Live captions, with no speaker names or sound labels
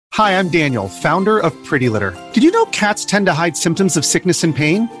Hi, I'm Daniel, founder of Pretty Litter. Did you know cats tend to hide symptoms of sickness and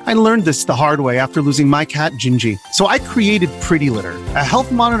pain? I learned this the hard way after losing my cat, Gingy. So I created Pretty Litter, a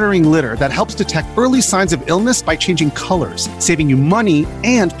health monitoring litter that helps detect early signs of illness by changing colors, saving you money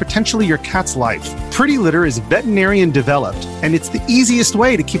and potentially your cat's life. Pretty Litter is veterinarian developed, and it's the easiest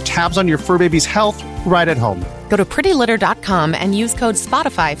way to keep tabs on your fur baby's health right at home. Go to prettylitter.com and use code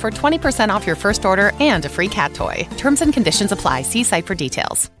SPOTIFY for 20% off your first order and a free cat toy. Terms and conditions apply. See site for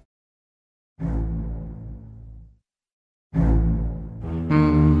details.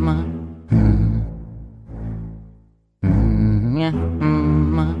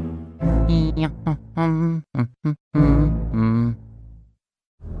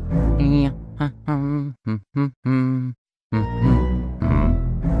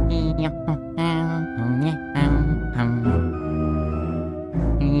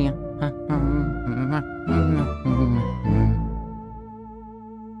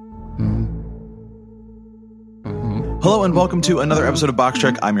 Hello and welcome to another episode of Box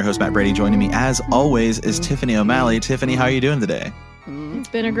Trek. I'm your host, Matt Brady. Joining me, as always, is Tiffany O'Malley. Tiffany, how are you doing today? It's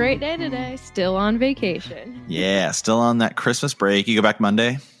been a great day today. Still on vacation. Yeah, still on that Christmas break. You go back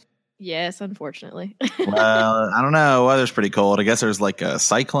Monday? Yes, unfortunately. Well, I don't know. Weather's pretty cold. I guess there's like a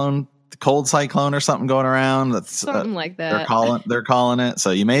cyclone, cold cyclone or something going around. That's something like that. They're calling it.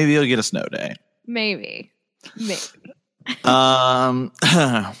 So maybe you'll get a snow day. Maybe.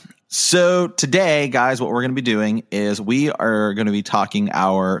 So today, guys, what we're going to be doing is we are going to be talking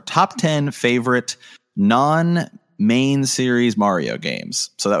our top 10 favorite non-main series Mario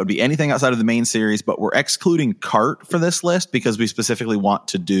games. So that would be anything outside of the main series, but we're excluding Kart for this list because we specifically want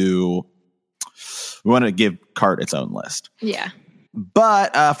to give Kart its own list. Yeah.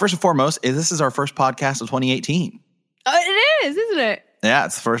 But first and foremost, this is our first podcast of 2018. Oh, it is, isn't it? Yeah,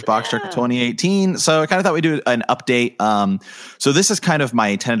 it's the first Box Trek of 2018. So I kind of thought we'd do an update. So this is kind of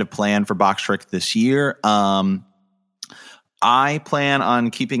my tentative plan for Box Trek this year. I plan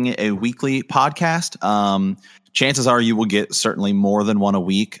on keeping it a weekly podcast. Chances are you will get certainly more than one a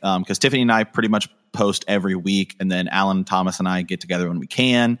week because Tiffany and I pretty much post every week. And then Alan, Thomas, and I get together when we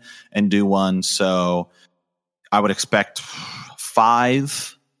can and do one. So I would expect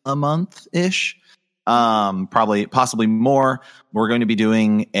 5 a month-ish. Possibly more. We're going to be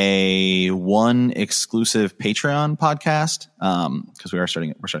doing one exclusive Patreon podcast because we're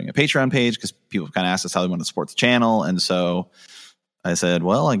starting a Patreon page because people kind of asked us how they want to support the channel, and so I said,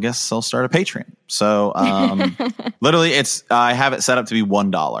 well, I guess I'll start a Patreon. So literally, I have it set up to be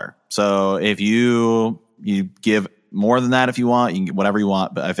 $1. So if you give more than that if you want, you can get whatever you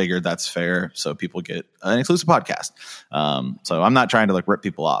want, but I figured that's fair so people get an exclusive podcast. So I'm not trying to like rip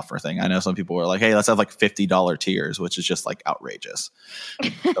people off or anything. I know some people are like, hey, let's have like $50 tiers, which is just like outrageous.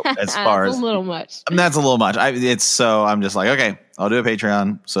 So as far as a little much. That's a little much. So I'm just like, okay, I'll do a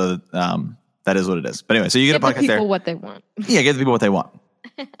Patreon. So that is what it is. But anyway, so you get a podcast there. Give the people what they want. Yeah, give the people what they want.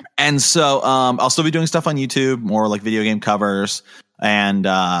 And so I'll still be doing stuff on YouTube, more like video game covers and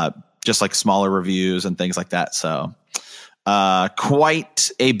just like smaller reviews and things like that. So quite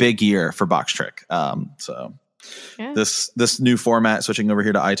a big year for Box Trek. This new format, switching over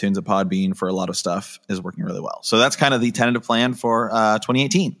here to iTunes and Podbean for a lot of stuff, is working really well. So that's kind of the tentative plan for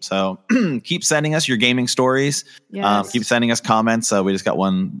 2018. So keep sending us your gaming stories. Yes. Keep sending us comments. We just got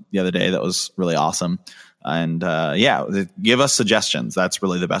one the other day that was really awesome. And give us suggestions. That's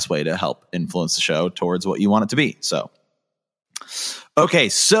really the best way to help influence the show towards what you want it to be. So, okay.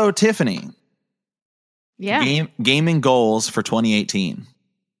 So Tiffany. Yeah. Gaming goals for 2018.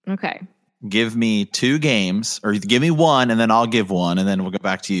 Okay. Give me 2 games, or give me one, and then I'll give one, and then we'll go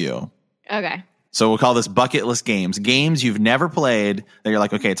back to you. Okay. So we'll call this bucket list games. Games you've never played that you're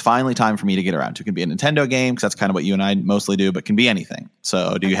like, okay, it's finally time for me to get around to. It can be a Nintendo game, because that's kind of what you and I mostly do, but can be anything.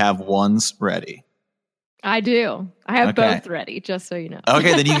 So do you have ones ready? I do. I have both ready, just so you know.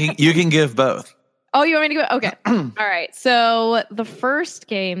 Okay, then you can give both. Oh, you want me to go? Okay. All right. So the first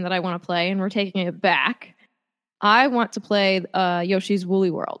game that I want to play, and we're taking it back, I want to play Yoshi's Woolly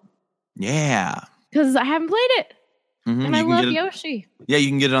World. Yeah. Because I haven't played it. Mm-hmm. And I love Yoshi. Yeah, you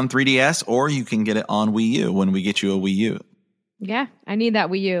can get it on 3DS, or you can get it on Wii U when we get you a Wii U. Yeah, I need that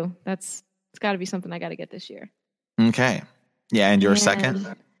Wii U. It's got to be something I got to get this year. Okay. Yeah, and your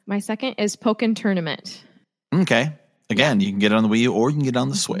second? My second is Pokken Tournament. Okay. Again, you can get it on the Wii U, or you can get it on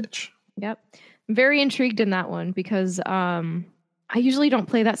the Switch. Yep. I'm very intrigued in that one because I usually don't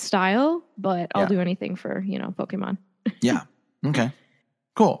play that style, but I'll do anything for, Pokemon. Yeah. Okay.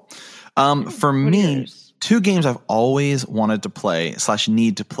 Cool. For me, 2 games I've always wanted to play /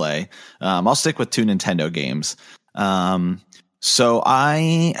 need to play. I'll stick with 2 Nintendo games. So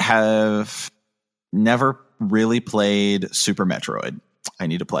I have never really played Super Metroid. I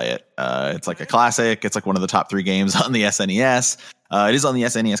need to play it. It's like a classic. It's like one of the top 3 games on the SNES. It is on the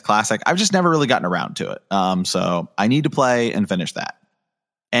SNES Classic. I've just never really gotten around to it. So I need to play and finish that.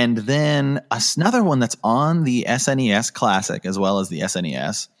 And then another one that's on the SNES Classic as well as the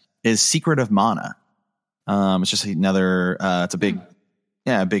SNES is Secret of Mana. It's just another, it's a big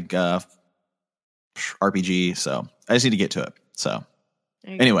RPG. So I just need to get to it. So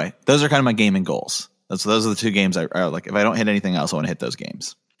anyway, those are kind of my gaming goals. So those are the 2 games I like. If I don't hit anything else, I want to hit those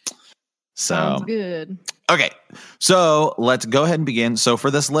games. So sounds good. Okay, so let's go ahead and begin. So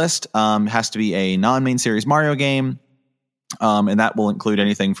for this list, has to be a non-main series Mario game. And that will include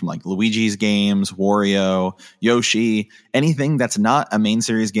anything from like Luigi's games, Wario, Yoshi, anything that's not a main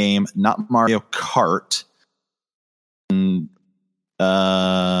series game, not Mario Kart. And,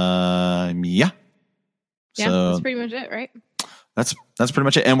 yeah. So that's pretty much it, right? That's pretty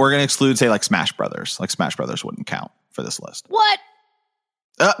much it. And we're going to exclude, say, like Smash Brothers. Like Smash Brothers wouldn't count for this list. What?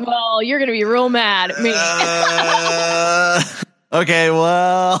 Well, you're going to be real mad at me. Okay,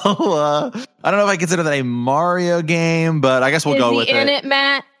 well, I don't know if I consider that a Mario game, but I guess we'll go with it. Is he in it,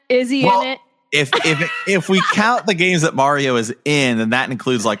 Matt? Is he in it? If we count the games that Mario is in, then that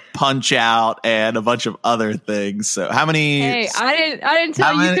includes like Punch Out and a bunch of other things. So how many? Hey, I didn't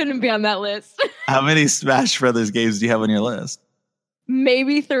tell you couldn't be on that list. How many Smash Brothers games do you have on your list?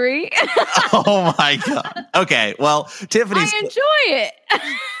 Maybe 3. Oh my god. Okay, well, I enjoy it.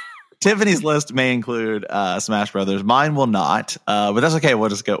 Tiffany's list may include Smash Brothers. Mine will not, but that's okay. We'll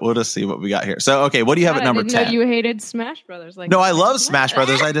just see what we got here. So, okay, what do you have at number 10? I didn't know you hated Smash Brothers. No, I love Smash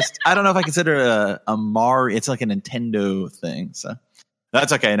Brothers. I don't know if I consider it a Mario. It's like a Nintendo thing. So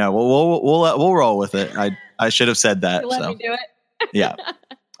that's okay. No, we'll roll with it. I should have said that. Let me do it. Yeah,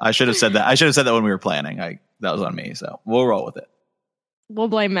 I should have said that. I should have said that when we were planning. That was on me. So we'll roll with it. We'll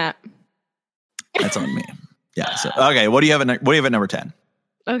blame Matt. That's on me. Yeah. So okay, what do you have at number 10?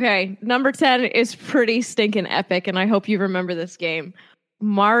 Okay, number 10 is pretty stinking epic, and I hope you remember this game.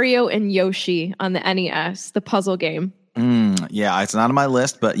 Mario and Yoshi on the NES, the puzzle game. Yeah, it's not on my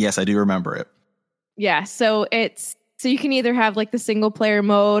list, but yes, I do remember it. Yeah, so you can either have like the single player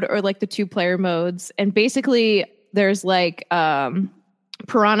mode or like the 2-player modes, and basically there's like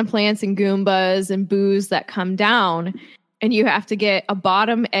piranha plants and Goombas and boos that come down, and you have to get a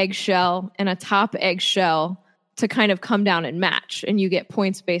bottom eggshell and a top eggshell to kind of come down and match, and you get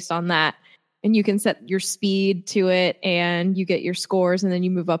points based on that, and you can set your speed to it, and you get your scores, and then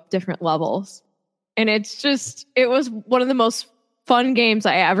you move up different levels. And it was one of the most fun games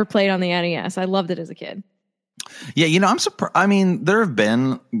I ever played on the NES. I loved it as a kid. Yeah, I'm surprised. I mean, there have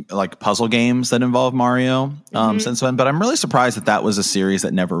been like puzzle games that involve Mario since then, but I'm really surprised that was a series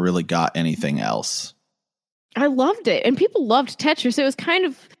that never really got anything else. I loved it, and people loved Tetris. It was kind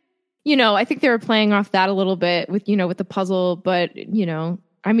of, I think they were playing off that a little bit with the puzzle, but,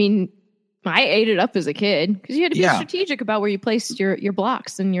 I mean, I ate it up as a kid because you had to be strategic about where you placed your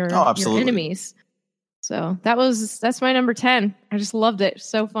blocks and your enemies. So that's my number 10. I just loved it.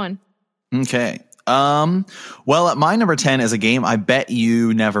 So fun. Okay. Well, at my number 10 is a game I bet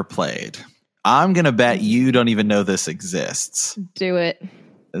you never played. I'm going to bet you don't even know this exists. Do it.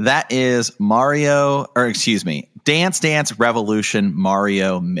 That is Dance Dance Revolution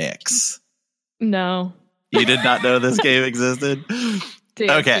Mario Mix. No. You did not know this game existed?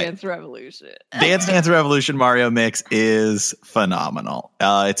 Dance Revolution. Dance Dance Revolution Mario Mix is phenomenal.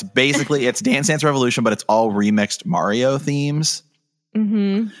 It's Dance Dance Revolution, but it's all remixed Mario themes.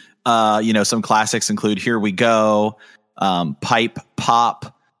 Mm-hmm. Some classics include Here We Go, Pipe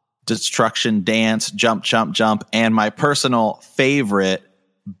Pop, Destruction Dance, Jump Jump Jump, and my personal favorite,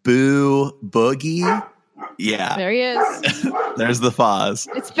 Boo Boogie. Yeah. There he is. There's the Foz.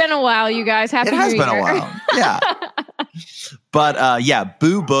 It's been a while, you guys. Happy New Year. It has been a while. Yeah. But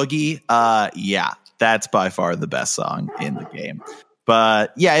Boo Boogie, that's by far the best song in the game.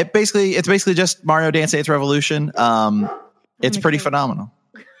 But yeah, it's basically just Mario Dance Dance Revolution. It's pretty phenomenal.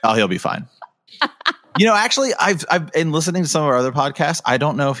 Oh, he'll be fine. Actually, I've been listening to some of our other podcasts. I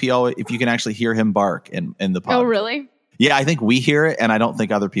don't know if you can actually hear him bark in the podcast. Oh, really? Yeah, I think we hear it, and I don't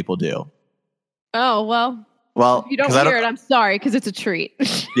think other people do. Oh, well, if you don't hear it, I'm sorry, because it's a treat.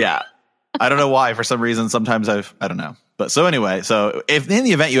 Yeah. I don't know why. For some reason, sometimes I don't know. But so anyway, so if in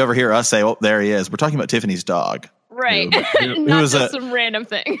the event you ever hear us say, oh, there he is, we're talking about Tiffany's dog. Right. Who not just some random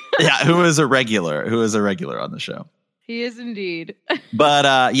thing. Yeah, who is a regular on the show. He is indeed.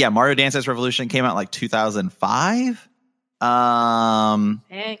 But Mario Dance Dance Revolution came out in like 2005.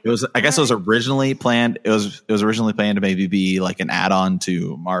 It was originally planned. It was originally planned to maybe be like an add-on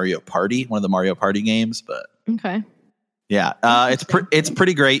to Mario Party, one of the Mario Party games. But okay, yeah, it's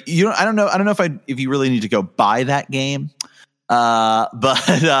pretty great. I don't know if you really need to go buy that game. But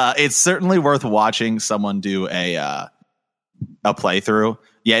it's certainly worth watching someone do a playthrough.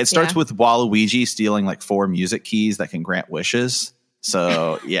 Yeah, it starts with Waluigi stealing like 4 music keys that can grant wishes.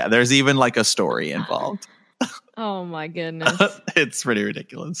 So yeah, there's even like a story involved. Oh my goodness. It's pretty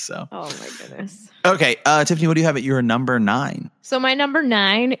ridiculous. So. Oh my goodness. Okay, Tiffany, what do you have at your number 9? So my number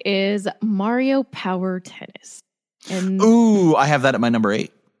 9 is Mario Power Tennis. And ooh, I have that at my number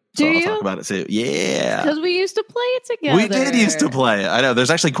 8. So do I'll you? talk about it too. Yeah. Because we used to play it together. We did used to play. I know. There's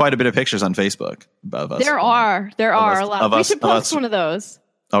actually quite a bit of pictures on Facebook of us. There are a lot. We should post one of those.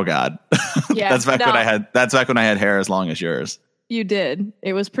 Oh God. Yeah. That's back when I had hair as long as yours. You did.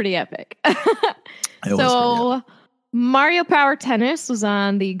 It was pretty epic. So Mario Power Tennis was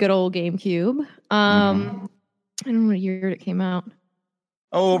on the good old GameCube. I don't know what year it came out.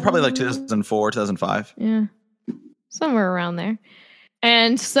 Oh, probably like 2004, 2005. Yeah. Somewhere around there.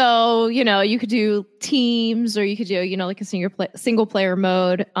 And so, you could do teams or you could do, like a single player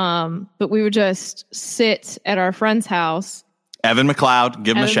mode. But we would just sit at our friend's house. Evan McLeod,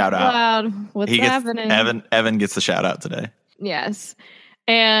 give him a shout out. What's happening? Evan gets the shout out today. Yes.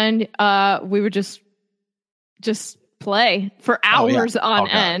 And we would just play for hours on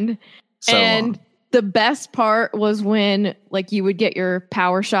end. So and long. The best part was when like you would get your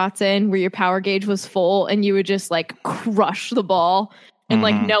power shots in where your power gauge was full and you would just like crush the ball and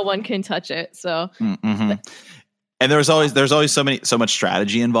like no one can touch it. So and there's always so much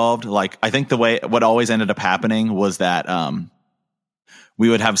strategy involved. Like I think what always ended up happening was that we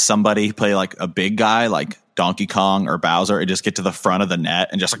would have somebody play like a big guy like Donkey Kong or Bowser and just get to the front of the net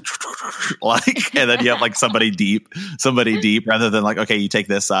and just like and then you have like somebody deep rather than like, okay, you take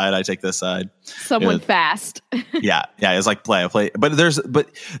this side, I take this side. Someone fast. yeah. It's like play. But there is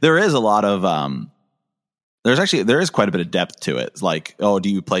a lot of there is quite a bit of depth to it. It's like, oh, do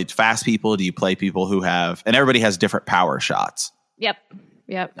you play fast people? Do you play people who have, and everybody has different power shots. Yep.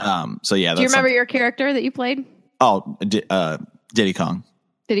 So yeah. Do you remember your character that you played? Oh, Diddy Kong.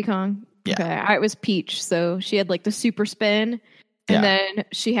 Diddy Kong. Yeah. Okay. It was Peach. So she had like the super spin and then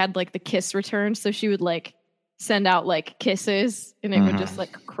she had like the kiss return. So she would like send out like kisses and it would just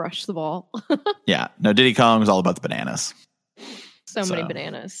like crush the ball. Yeah. No, Diddy Kong was all about the bananas. So many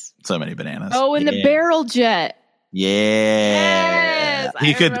bananas. Oh, and the barrel jet. Yeah. Yes,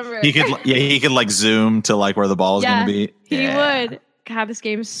 he could like zoom to like where the ball is going to be. He would. God, this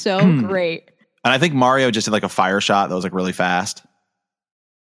game is so great. And I think Mario just did like a fire shot that was like really fast.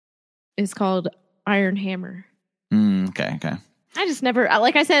 It's called Iron Hammer. Okay. I just never,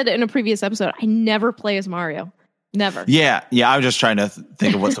 like I said in a previous episode, I never play as Mario. Never. Yeah. I was just trying to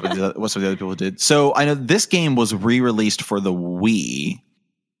think of what some of the other people did. So I know this game was re-released for the Wii,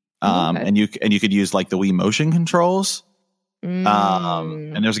 and you could use like the Wii motion controls.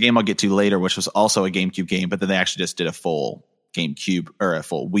 And there's a game I'll get to later, which was also a GameCube game, but then they actually just did a full GameCube or a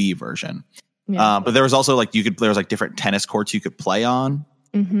full Wii version. Yeah. But there was also like there was like different tennis courts you could play on.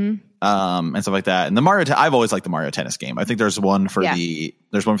 And stuff like that. And the I've always liked the Mario Tennis game. I think there's one for the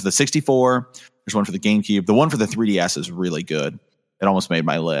 64. There's one for the GameCube. The one for the 3DS is really good. It almost made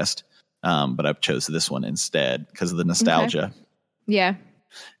my list. But I chose this one instead because of the nostalgia. Okay. Yeah.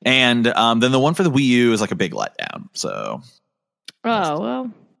 And then the one for the Wii U is like a big letdown. So. Oh,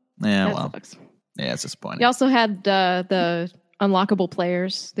 well. Yeah, well. Sucks. Yeah, it's disappointing. You also had the unlockable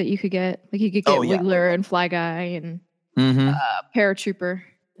players that you could get. Like you could get Wiggler and Fly Guy and Paratrooper.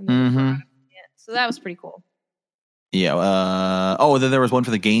 So that was pretty cool. Yeah. Then there was one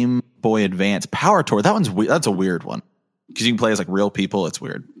for the Game Boy Advance Power Tour. That's a weird one because you can play as like real people. It's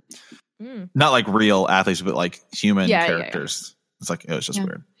weird. Not like real athletes, but like human characters. It's like it was just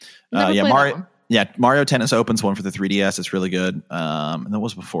weird. Mario Tennis opens one for the 3DS. It's really good. And that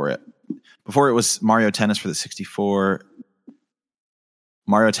was before it. Before it was Mario Tennis for the 64.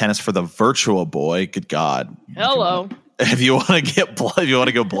 Mario Tennis for the Virtual Boy. Good God. Hello. If you want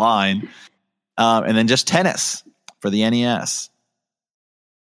to go blind, and then just tennis for the NES.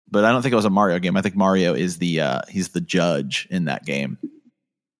 But I don't think it was a Mario game. I think Mario is he's the judge in that game.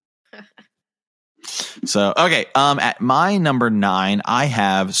 So okay, at my number 9, I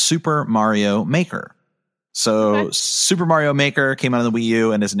have Super Mario Maker. So Super Mario Maker came out on the Wii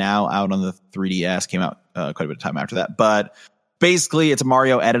U and is now out on the 3DS. Came out quite a bit of time after that, but basically it's a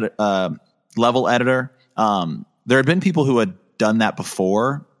Mario level editor. There had been people who had done that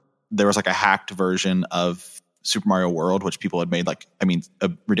before. There was like a hacked version of Super Mario World, which people had made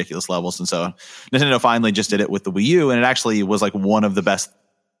ridiculous levels. And so Nintendo finally just did it with the Wii U. And it actually was like one of the best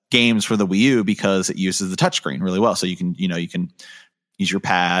games for the Wii U because it uses the touchscreen really well. So you can use your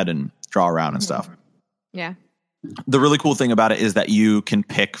pad and draw around and stuff. Yeah. The really cool thing about it is that you can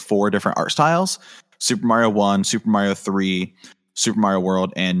pick 4 different art styles. Super Mario 1, Super Mario 3, Super Mario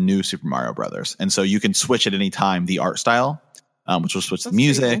World, and New Super Mario Brothers. And so you can switch at any time the art style, which will switch the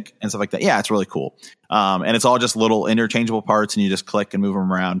music cool. and stuff like that. Yeah, it's really cool. And it's all just little interchangeable parts, and you just click and move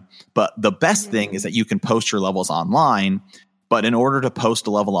them around. But the best thing is that you can post your levels online. But in order to post a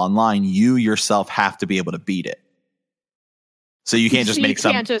level online, you yourself have to be able to beat it. So you can't just make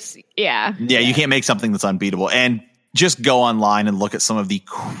something. Yeah, you can't make something that's unbeatable. And just go online and look at some of the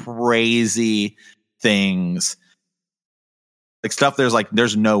crazy things. Like stuff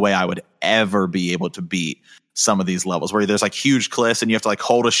there's no way I would ever be able to beat some of these levels where there's like huge cliffs and you have to like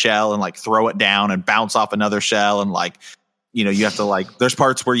hold a shell and like throw it down and bounce off another shell and like, you know, you have to like, there's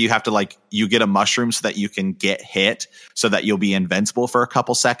parts where you have to like, you get a mushroom so that you can get hit so that you'll be invincible for a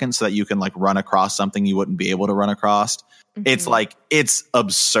couple seconds so that you can like run across something you wouldn't be able to run across. Mm-hmm. It's like, it's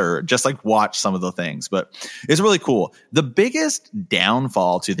absurd. Just like watch some of the things, but it's really cool. The biggest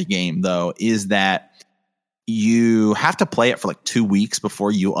downfall to the game though, is that you have to play it for like 2 weeks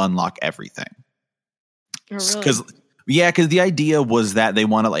before you unlock everything. Oh, really? Because the idea was that they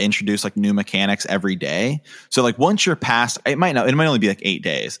want to like introduce like new mechanics every day. So like once you're past, it might only be like 8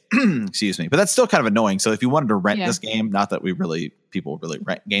 days. Excuse me, but that's still kind of annoying. So if you wanted to rent this game, not that people really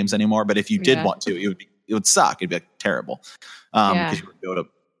rent games anymore, but if you did want to, it would suck. It'd be like terrible because you would be able to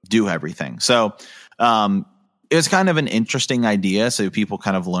do everything. So it was kind of an interesting idea. So people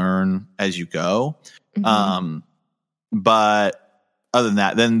kind of learn as you go. Mm-hmm. But other than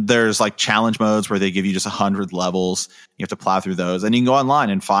that, then there's like challenge modes where they give you just 100 levels. You have to plow through those, and you can go online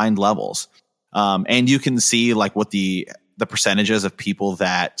and find levels. And you can see like what the percentages of people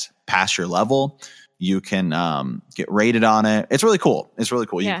that pass your level. You can get rated on it. It's really cool. You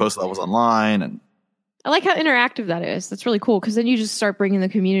can post levels online, and I like how interactive that is. That's really cool because then you just start bringing the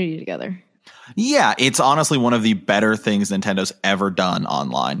community together. Yeah, it's honestly one of the better things Nintendo's ever done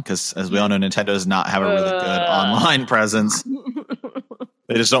online because, as we all know, Nintendo does not have a really good online presence.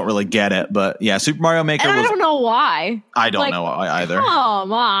 They just don't really get it. But yeah, Super Mario Maker. And I don't know why. I don't know why either.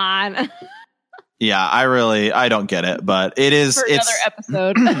 Come on. Yeah, I don't get it, but it is. For another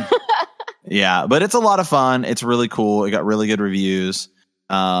episode. Yeah, but it's a lot of fun. It's really cool. It got really good reviews.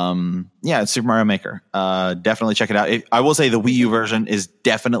 It's Super Mario Maker. Definitely check it out. I will say the Wii U version is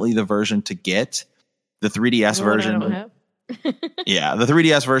definitely the version to get. The 3DS version. The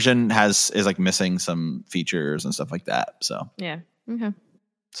 3DS version is like missing some features and stuff like that. So yeah. Okay.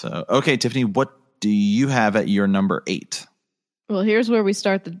 So okay, Tiffany, what do you have at your number 8? Well, here's where we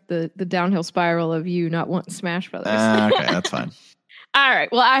start the downhill spiral of you not wanting Smash Brothers. Okay, that's fine. All right.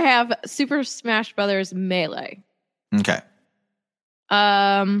 Well, I have Super Smash Brothers Melee. Okay.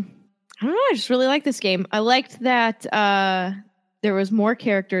 I don't know. I just really like this game. I liked that there was more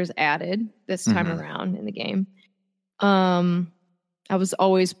characters added this time around in the game. I was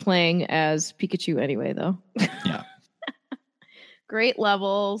always playing as Pikachu anyway, though. Yeah. Great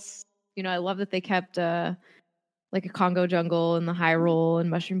levels. You know, I love that they kept like a Congo Jungle and the Hyrule and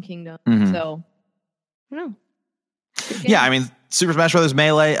Mushroom Kingdom. So, I don't know. Yeah, I mean, Super Smash Bros.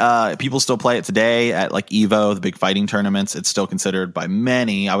 Melee, people still play it today at like EVO, the big fighting tournaments. It's still considered by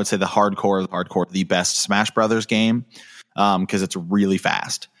many, I would say the hardcore, the best Smash Brothers game because it's really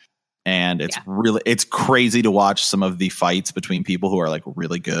fast. And it's crazy to watch some of the fights between people who are like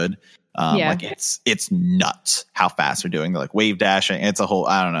really good. Like it's nuts how fast they're doing. They're like wave dashing. It's a whole,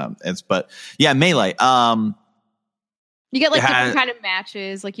 I don't know. Melee. You get like different kind of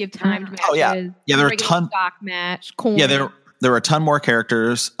matches. Like you have timed matches. Oh yeah. Yeah. There are a ton stock match. Coin. Yeah. There are a ton more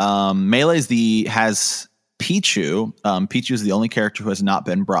characters. Melee's has Pichu. Pichu is the only character who has not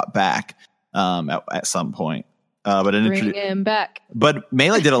been brought back at some point. But bring him back. But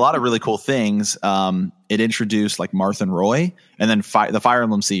Melee did a lot of really cool things. It introduced like Marth and Roy, and then the Fire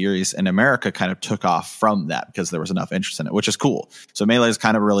Emblem series in America kind of took off from that because there was enough interest in it, which is cool. So Melee is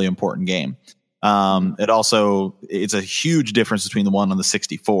kind of a really important game. It's a huge difference between the one on the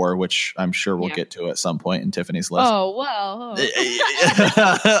 64, which I'm sure we'll get to at some point in Tiffany's list. Oh, well. You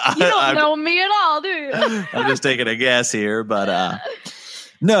don't know me at all, do you? I'm just taking a guess here, but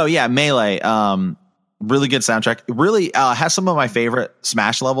no, yeah, Melee. Really good soundtrack. It really has some of my favorite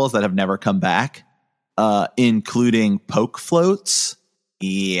Smash levels that have never come back, including Poke Floats.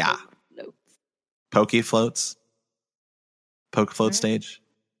 Yeah. Poke Floats. Poke Float stage.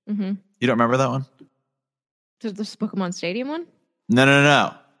 Mm-hmm. You don't remember that one? This Pokemon Stadium one? No.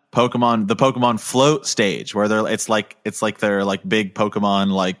 The Pokemon Float stage where it's like they're like big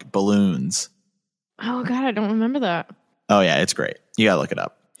Pokemon like balloons. Oh God, I don't remember that. Oh yeah, it's great. You gotta look it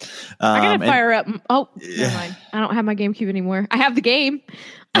up. I gotta fire up. Oh, never mind. I don't have my GameCube anymore. I have the game.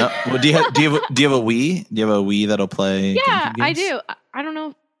 No. Well, do you have a Wii? Do you have a Wii that'll play? Yeah, I do. I don't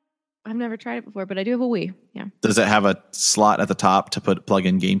know. I've never tried it before, but I do have a Wii. Yeah. Does it have a slot at the top to plug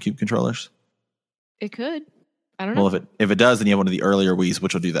in GameCube controllers? It could. I don't know. Well, if it does, then you have one of the earlier Wiis,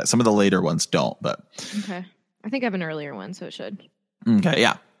 which will do that. Some of the later ones don't, but okay. I think I have an earlier one, so it should. Okay,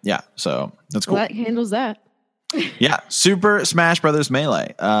 yeah. So that's cool. Well, that handles that. Yeah, Super Smash Brothers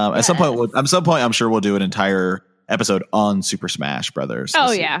Melee. At some point, I'm sure we'll do an entire episode on Super Smash Brothers.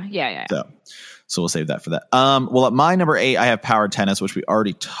 Oh yeah. So we'll save that for that. Well, at my number 8, I have Power Tennis, which we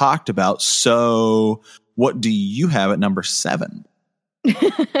already talked about. So, what do you have at number 7?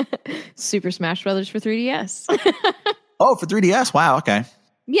 Super Smash Brothers for 3DS. Oh, for 3DS. Wow. Okay.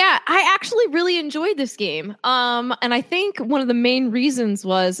 Yeah, I actually really enjoyed this game. And I think one of the main reasons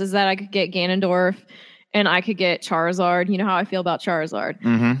is that I could get Ganondorf and I could get Charizard. You know how I feel about Charizard.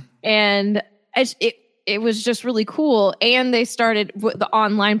 Mm-hmm. And it was just really cool. And they started with the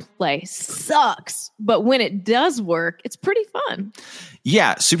online play. Sucks. But when it does work, it's pretty fun.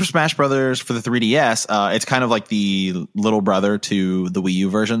 Yeah, Super Smash Brothers for the 3DS, it's kind of like the little brother to the Wii U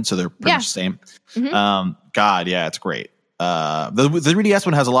version, so they're pretty much the same. Mm-hmm. God, yeah, it's great. The 3DS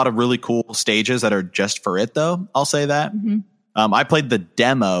one has a lot of really cool stages that are just for it, though. I'll say that. Mm-hmm. I played the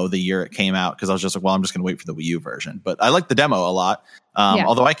demo the year it came out because I was just like, well, I'm just going to wait for the Wii U version. But I like the demo a lot.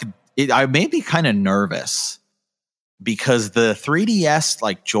 Although I may be kind of nervous because the 3DS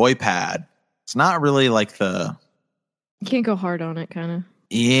like joypad, it's not really like the. You can't go hard on it, kind of.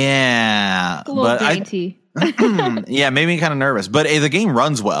 Yeah, a little dainty. Yeah, made me kind of nervous, but the game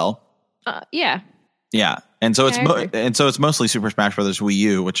runs well. Yeah, and so it's mostly Super Smash Brothers Wii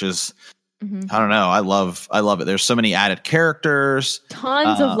U, which is I don't know. I love it. There's so many added characters,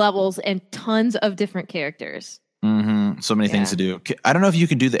 tons of levels, and tons of different characters. So many things to do. I don't know if you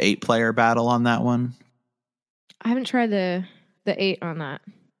can do the 8-player battle on that one. I haven't tried the 8 on that.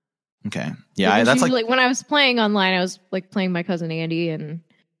 Okay. Yeah, that's like when I was playing online, I was like playing my cousin Andy and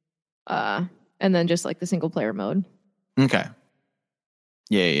then just like the single player mode. Okay.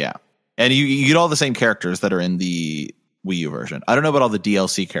 Yeah. And you get all the same characters that are in the Wii U version. I don't know about all the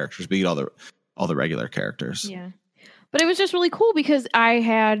DLC characters, but you get all the regular characters. Yeah. But it was just really cool because I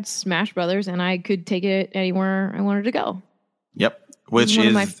had Smash Brothers and I could take it anywhere I wanted to go. Yep. Which is one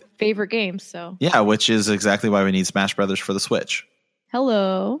of my favorite games. So yeah, which is exactly why we need Smash Brothers for the Switch.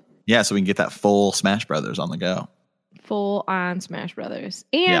 Hello. Yeah, so we can get that full Smash Brothers on the go. Full on Smash Brothers.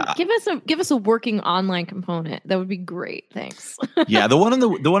 And give us a working online component. That would be great. Thanks. Yeah, the one on the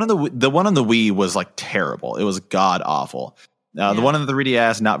Wii was like terrible. It was god awful. The one on the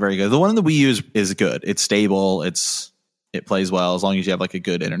 3DS not very good. The one on the Wii U is good. It's stable. It plays well as long as you have like a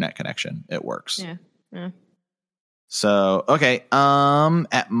good internet connection. It works. Yeah. So, okay,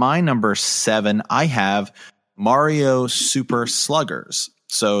 at my number 7, I have Mario Super Sluggers.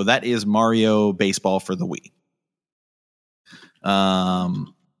 So that is Mario Baseball for the Wii.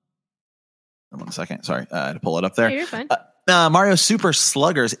 1 second. Sorry, I had to pull it up there. Yeah, you're fine. Mario Super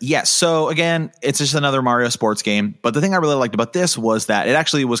Sluggers. Yes. So again, it's just another Mario sports game. But the thing I really liked about this was that it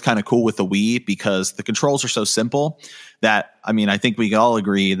actually was kind of cool with the Wii because the controls are so simple that, I mean, I think we can all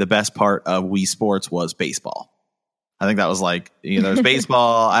agree the best part of Wii Sports was baseball. I think that was like, there's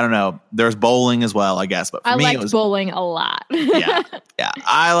baseball. I don't know. There's bowling as well, I guess. But for me, liked it was bowling a lot. yeah.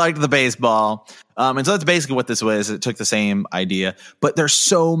 I liked the baseball. And so that's basically what this was. It took the same idea, but there's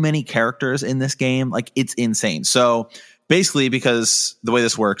so many characters in this game. Like it's insane. So basically, because the way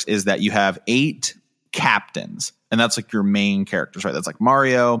this works is that you have 8 captains and that's like your main characters, right? That's like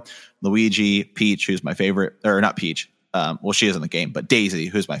Mario, Luigi, Peach, who's my favorite, or not Peach. Well, she is in the game, but Daisy,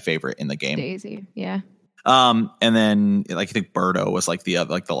 who's my favorite in the game. Daisy. Yeah. And then like I think Birdo was like the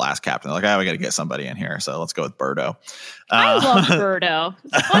last captain. Like, we got to get somebody in here, so let's go with Birdo. I love Birdo.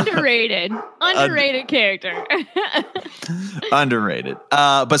 Underrated character. Underrated.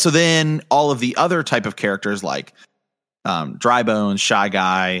 But so then all of the other type of characters like Dry Bones, Shy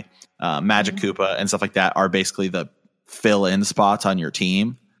Guy, Magic Koopa, and stuff like that are basically the fill-in spots on your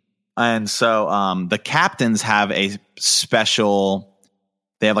team. And so the captains have a special.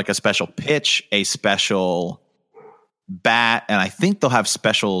 They have like a special pitch, a special bat, and I think they'll have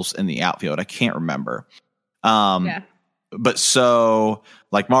specials in the outfield. I can't remember. But so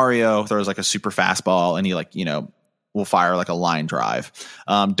like Mario throws like a super fastball and he like, will fire like a line drive.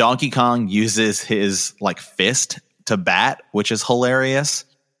 Donkey Kong uses his like fist to bat, which is hilarious.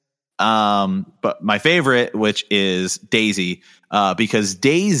 But my favorite, which is Daisy, because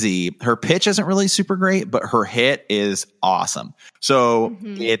Daisy, her pitch isn't really super great, but her hit is awesome. So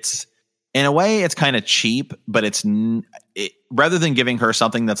it's, in a way, it's kind of cheap, but rather than giving her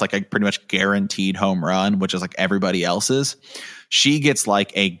something that's like a pretty much guaranteed home run, which is like everybody else's, she gets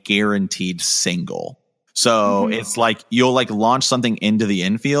like a guaranteed single. So it's like you'll like launch something into the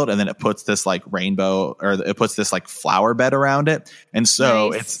infield and then it puts this like rainbow or it puts this like flower bed around it. And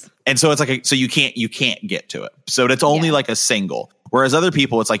so it's like, so you can't get to it. So it's only like a single. Whereas other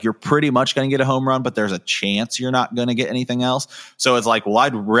people, it's like you're pretty much going to get a home run, but there's a chance you're not going to get anything else. So it's like, well,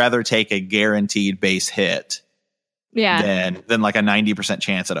 I'd rather take a guaranteed base hit than like a 90%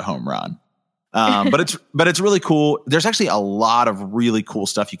 chance at a home run. But it's really cool. There's actually a lot of really cool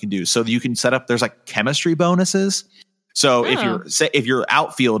stuff you can do. So you can set up, there's like chemistry bonuses. So if your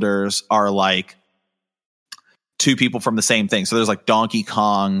outfielders are like two people from the same thing. So there's like Donkey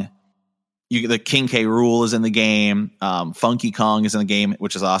Kong, the King K. Rool is in the game. Funky Kong is in the game,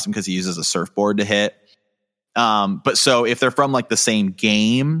 which is awesome because he uses a surfboard to hit. But so if they're from like the same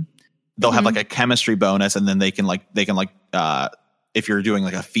game, they'll have like a chemistry bonus, and then they can if you're doing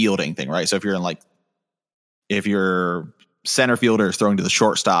like a fielding thing, right? So if your center fielder is throwing to the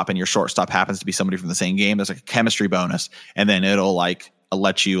shortstop and your shortstop happens to be somebody from the same game, there's like a chemistry bonus, and then it'll like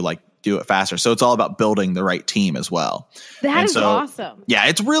let you like do it faster. So it's all about building the right team as well. That is awesome. Yeah,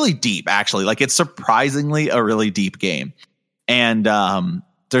 it's really deep actually. Like it's surprisingly a really deep game. And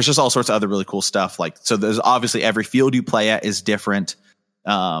there's just all sorts of other really cool stuff. Like, so there's obviously every field you play at is different.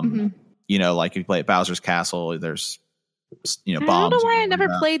 You know, like if you play at Bowser's Castle, there's bombs. I don't know why I never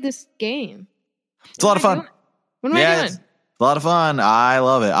played this game. It's a lot of fun. What am I doing? It's a lot of fun. I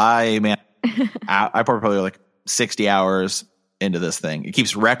love it. I probably like 60 hours into this thing. It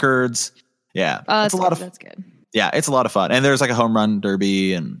keeps records. Yeah. That's good. Yeah, it's a lot of fun. And there's like a home run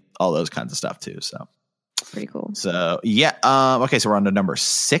derby and all those kinds of stuff too. So pretty cool. So yeah. Okay, so we're on to number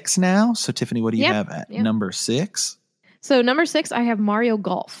 6 now. So Tiffany, what do you have at number 6? So number 6, I have Mario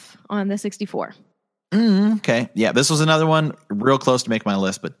Golf on the 64. Okay. Yeah, this was another one real close to make my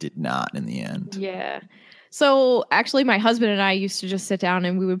list, but did not in the end. Yeah. So actually, my husband and I used to just sit down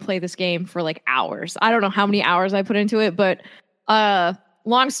and we would play this game for like hours. I don't know how many hours I put into it, but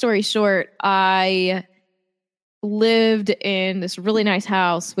long story short, I lived in this really nice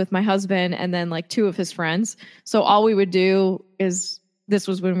house with my husband and then like 2 of his friends. So all we would do is, this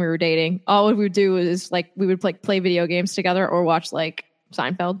was when we were dating, all we would do is like we would play video games together or watch like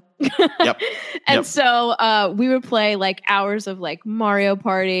Seinfeld. So we would play like hours of like Mario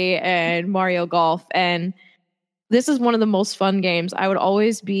Party and Mario Golf, and this is one of the most fun games. I would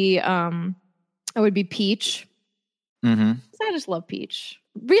always be Peach. I just love Peach.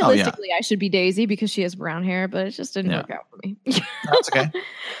 Realistically, I should be Daisy because she has brown hair, but it just didn't work out for me. That's okay.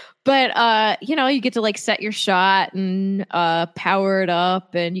 But you get to like set your shot and power it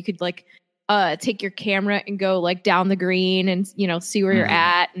up, and you could like take your camera and go like down the green and see where you're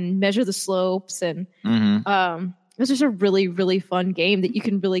at and measure the slopes, and it's just a really, really fun game that you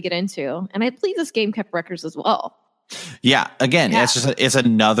can really get into. And I believe this game kept records as well. Yeah, again, it's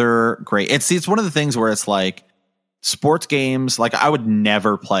another great. It's one of the things where it's like sports games. Like I would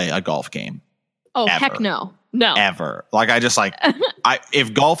never play a golf game. Oh, ever. Heck no. No. Ever. Like I just like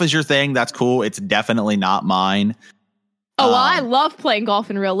if golf is your thing, that's cool. It's definitely not mine. Oh, well, I love playing golf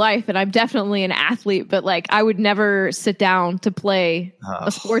in real life, and I'm definitely an athlete, but like I would never sit down to play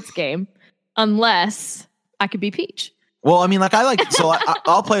a sports game unless I could be Peach. Well, I mean, like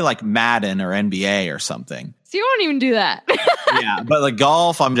I'll play like Madden or NBA or something. So you won't even do that. Yeah, but like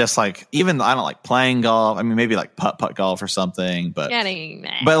golf, I'm just like, even I don't like playing golf. I mean, maybe like putt golf or something, but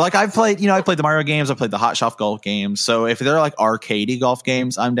like I've played, I played the Mario games, I played the Hot Shot golf games. So if they're like arcadey golf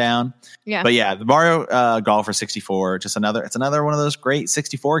games, I'm down. Yeah. But yeah, the Mario Golf for 64, it's another one of those great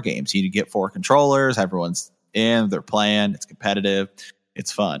 64 games. You get 4 controllers, everyone's in, they're playing, it's competitive,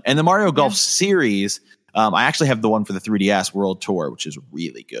 it's fun. And the Mario Golf series, I actually have the one for the 3DS World Tour, which is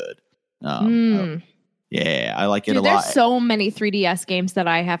really good. Yeah, I like it a lot. There's so many 3DS games that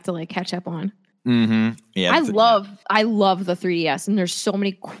I have to like catch up on. Yeah, I love the 3DS, and there's so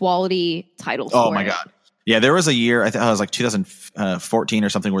many quality titles. Oh my god! Yeah, there was a year, I think it was like 2014 or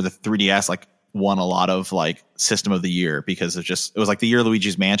something, where the 3DS like won a lot of like System of the Year because it was like the year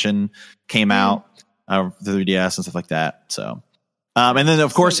Luigi's Mansion came out, the 3DS and stuff like that. So, and then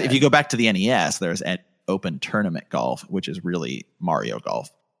of course, if you go back to the NES, there's an Open Tournament Golf, which is really Mario Golf.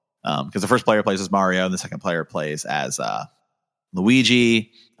 Because the first player plays as Mario and the second player plays as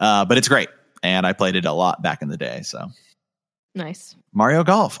Luigi. But it's great. And I played it a lot back in the day. So nice. Mario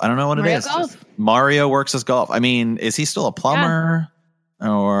Golf. I don't know what it is. Mario works as golf. I mean, is he still a plumber? Yeah.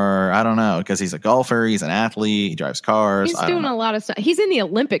 Or I don't know, because he's a golfer, he's an athlete, he drives cars. He's doing a lot of stuff. He's in the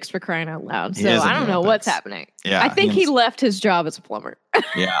Olympics, for crying out loud. So I don't know what's happening. Yeah, I think he left his job as a plumber.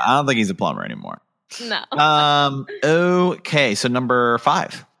 Yeah, I don't think he's a plumber anymore. No. Okay, so number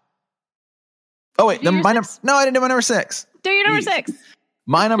 5. Oh wait, no, I didn't do my number 6. Do your number 6.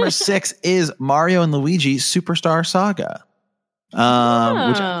 My number 6 is Mario and Luigi Superstar Saga,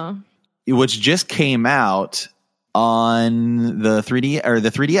 which just came out on the 3D or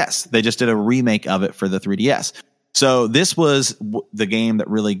the 3DS. They just did a remake of it for the 3DS. So this was the game that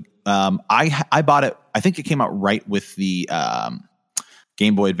really I bought it. I think it came out right with the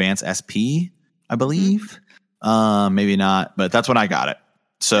Game Boy Advance SP, I believe. Maybe not, but that's when I got it.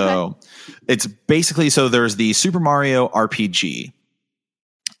 So it's basically, so there's the Super Mario RPG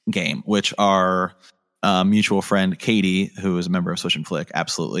game, which our mutual friend Katie, who is a member of Switch and Flick,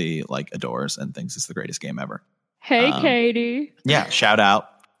 absolutely like adores and thinks it's the greatest game ever. Hey, Katie. Yeah, shout out.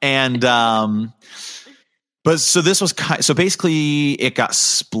 And but so this was so basically it got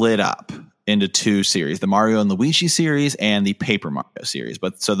split up into two series, the Mario and Luigi series and the Paper Mario series.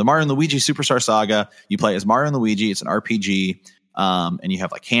 But so the Mario and Luigi Superstar Saga, you play as Mario and Luigi. It's an RPG, and you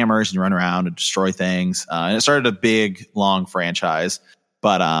have like hammers and you run around and destroy things. And it started a big, long franchise,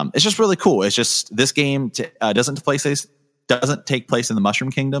 but it's just really cool. It's just this game doesn't take place in the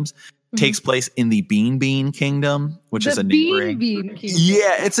Mushroom Kingdoms. Takes place in the Bean Kingdom, which is a neighboring. Kingdom.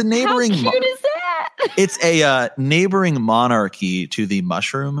 Yeah, it's a neighboring. How cute is that? It's a neighboring monarchy to the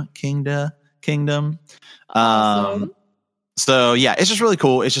Mushroom Kingdom. Awesome. So yeah, it's just really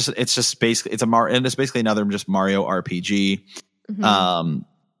cool. It's just basically and it's basically another just Mario RPG.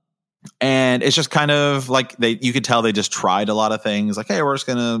 And it's just kind of like you could tell they just tried a lot of things. Like, hey, we're just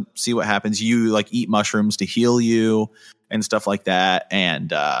gonna see what happens. You like eat mushrooms to heal you and stuff like that.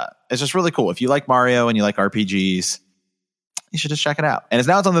 And it's just really cool. If you like Mario and you like RPGs, you should just check it out. And it's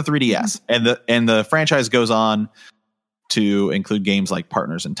on the 3DS, and the franchise goes on to include games like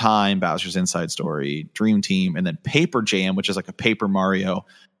Partners in Time, Bowser's Inside Story, Dream Team, and then Paper Jam, which is like a Paper Mario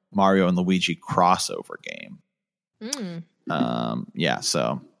and Luigi crossover game.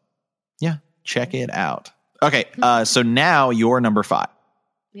 So yeah, check it out. Okay, so now you're number 5.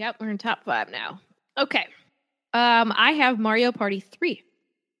 Yep, we're in top 5 now. Okay. I have Mario Party 3.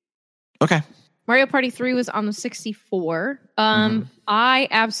 Okay. Mario Party 3 was on the 64. I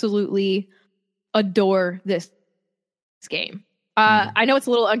absolutely adore this game. I know it's a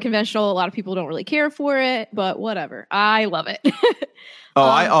little unconventional. A lot of people don't really care for it, but whatever. I love it.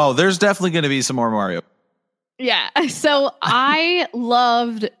 There's definitely going to be some more Mario. Yeah. So I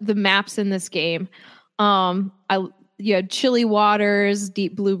loved the maps in this game. You had Chilly Waters,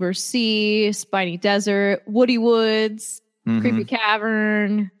 Deep Blue Sea, Spiny Desert, Woody Woods, Creepy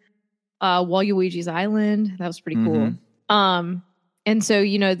Cavern, Waluigi's Island. That was pretty cool. And so,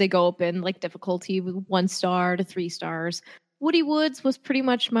 they go up in like difficulty with 1 star to 3 stars. Woody Woods was pretty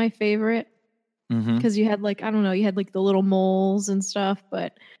much my favorite because you had you had like the little moles and stuff.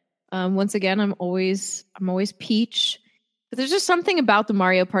 But once again, I'm always Peach. But there's just something about the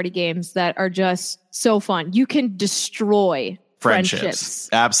Mario Party games that are just so fun. You can destroy friendships.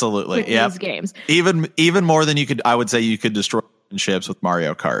 Absolutely. With these games. Even more than I would say you could destroy friendships with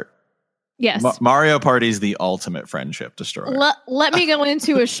Mario Kart. Yes. Mario Party is the ultimate friendship destroyer. Let me go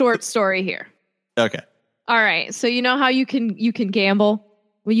into a short story here. Okay. All right. So you know how you can gamble?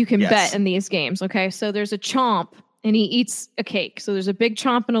 Well, you can bet in these games. Okay. So there's a chomp and he eats a cake. So there's a big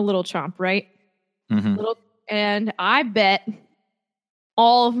chomp and a little chomp, right? And I bet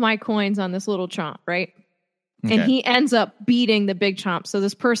all of my coins on this little chomp, right? Okay. And he ends up beating the big chomp. So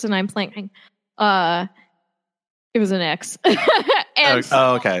this person I'm playing, it was an X. Okay.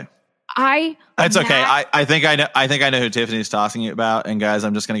 It's okay. I think I know who Tiffany's talking about. And guys,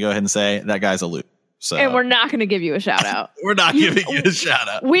 I'm just going to go ahead and say that guy's a loser. So. And we're not going to give you a shout out. We're not giving you a shout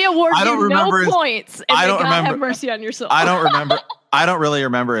out. We award you no points. And I don't remember. Have mercy on your soul. I don't remember. I don't really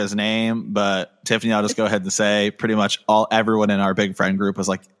remember his name, but Tiffany, I'll just go ahead and say pretty much everyone in our big friend group was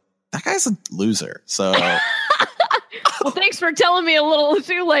like, that guy's a loser. So. Well, thanks for telling me a little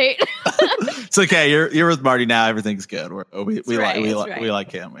too late. It's okay. You're with Marty now. Everything's good. We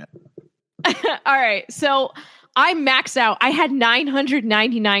like him, man. All right. So I maxed out. I had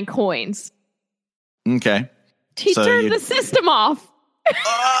 999 coins. Okay. He turned the system off.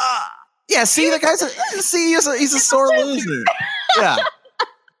 Yeah, see, the guy's he's a sore loser. Yeah.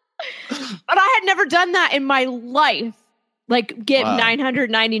 But I had never done that in my life. Like get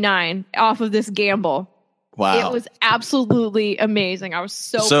 999 off of this gamble. Wow. It was absolutely amazing. I was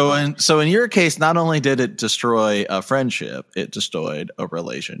so in your case, not only did it destroy a friendship, it destroyed a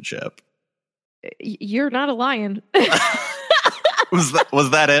relationship. You're not a lion. Was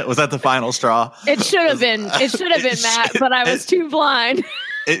that it? Was that the final straw? It should have been. It should have been, Matt, but I was too blind.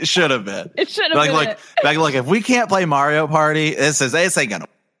 It should have been. It should have been. Look, if we can't play Mario Party, this ain't gonna work.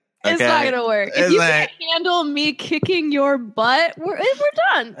 Okay? It's not gonna work. If you can't handle me kicking your butt, we're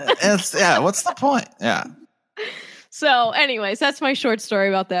done. What's the point? Yeah. So, anyways, that's my short story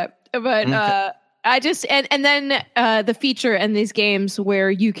about that. But I just and then the feature in these games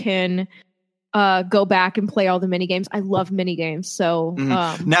where you can go back and play all the mini games. I love mini games. So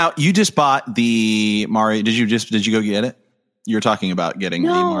now you just bought the Mario. Did you go get it? You're talking about getting the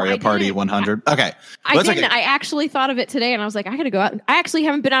Mario Party 100. Okay. I didn't. Okay. I actually thought of it today and I was like, I got to go out. I actually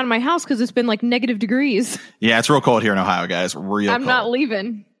haven't been out of my house because it's been like negative degrees. Yeah, it's real cold here in Ohio, guys. Real I'm cold. not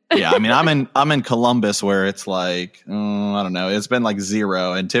leaving. Yeah, I mean, I'm in Columbus where it's like, I don't know. It's been like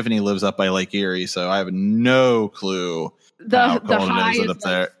 0 and Tiffany lives up by Lake Erie. So I have no clue how cold high it is up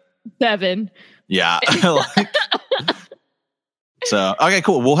there. 7. Yeah. So, okay,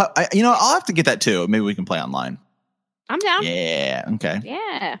 cool. I'll have to get that too. Maybe we can play online. I'm down. Yeah. Okay.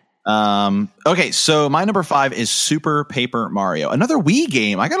 Yeah. Okay. So my number 5 is Super Paper Mario, another Wii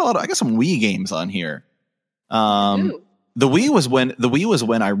game. I got some Wii games on here. The Wii was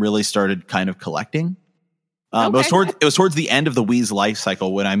when I really started kind of collecting. It was towards the end of the Wii's life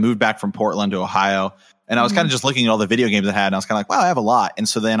cycle when I moved back from Portland to Ohio, and I was kind of just looking at all the video games I had, and I was kind of like, wow, I have a lot. And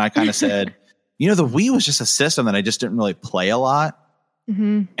so then I kind of said, the Wii was just a system that I just didn't really play a lot.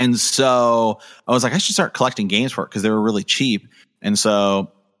 Mm-hmm. And so I was like, I should start collecting games for it because they were really cheap. And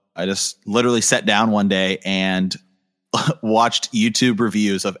so I just literally sat down one day and watched YouTube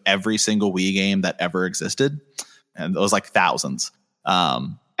reviews of every single Wii game that ever existed. And it was like thousands.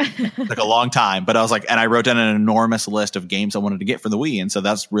 Like a long time. But I was like, and I wrote down an enormous list of games I wanted to get for the Wii. And so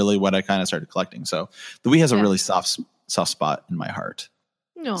that's really what I kind of started collecting. So the Wii has a really soft spot in my heart.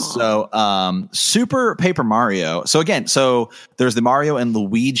 Aww. So Super Paper Mario. So again, there's the Mario and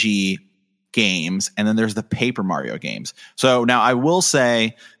Luigi games, and then there's the Paper Mario games. So now I will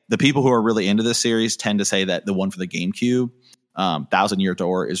say the people who are really into this series tend to say that the one for the GameCube, Thousand Year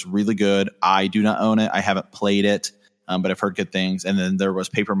Door, is really good. I do not own it. I haven't played it, but I've heard good things. And then there was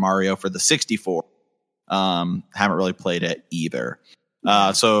Paper Mario for the 64. Haven't really played it either.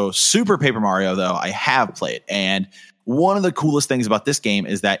 So Super Paper Mario, though, I have played. And one of the coolest things about this game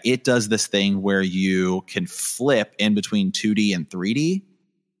is that it does this thing where you can flip in between 2D and 3D.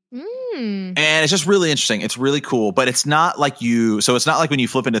 And it's just really interesting. It's really cool, but it's not like it's not like when you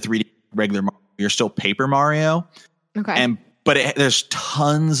flip into 3D regular Mario, you're still Paper Mario. Okay. But there's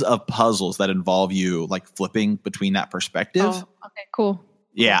tons of puzzles that involve you like flipping between that perspective. Oh, okay, cool.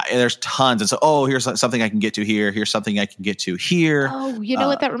 Yeah, there's tons. And so, here's something I can get to here. Here's something I can get to here. Oh, you know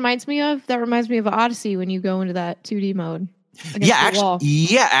what that reminds me of? That reminds me of Odyssey when you go into that 2D mode.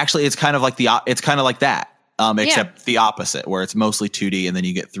 Actually, it's kind of like that. Except the opposite, where it's mostly 2D and then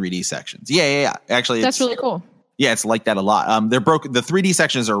you get 3D sections. Yeah. Actually, that's really cool. Yeah, it's like that a lot. They're broken. The 3D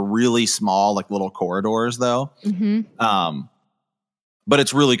sections are really small, like little corridors, though. Mm-hmm. But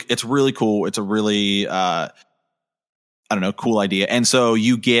it's really cool. It's a really cool idea. And so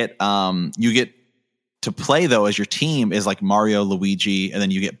you get to play though as your team is like Mario, Luigi, and then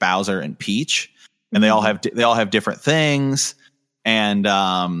you get Bowser and Peach, and they all have different things. And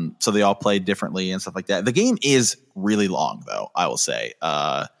so they all play differently and stuff like that. The game is really long, though, I will say.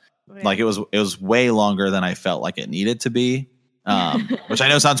 Like it was way longer than I felt like it needed to be, which I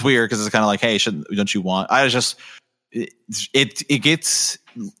know sounds weird because it's kind of like, hey, don't you want? It gets.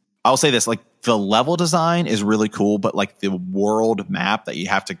 I'll say this: like the level design is really cool, but like the world map that you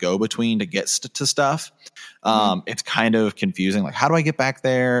have to go between to get to stuff, it's kind of confusing. Like, how do I get back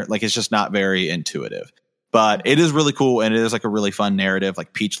there? Like, it's just not very intuitive. But it is really cool, and it is like a really fun narrative.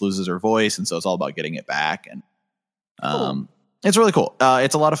 Like Peach loses her voice, and so it's all about getting it back. And it's really cool.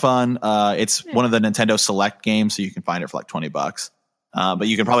 It's a lot of fun. It's one of the Nintendo Select games, so you can find it for like $20. But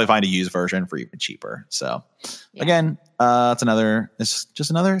you can probably find a used version for even cheaper. So again, it's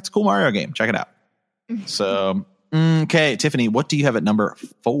a cool Mario game. Check it out. So okay, Tiffany, what do you have at number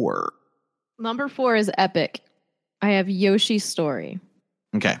 4? Number 4 is Epic. I have Yoshi's Story.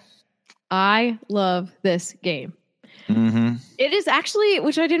 Okay. I love this game. Mm-hmm. It is actually,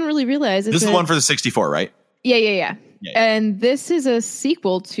 which I didn't really realize. This is the one for the 64, right? Yeah. And this is a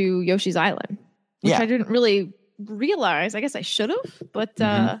sequel to Yoshi's Island, which I didn't really realize. I guess I should have, but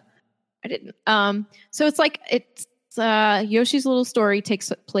I didn't. So it's Yoshi's Little Story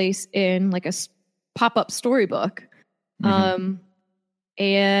takes place in like a pop-up storybook. And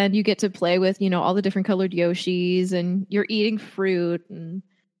you get to play with, all the different colored Yoshis, and you're eating fruit, and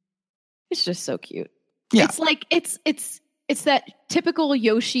it's just so cute. Yeah. It's like it's that typical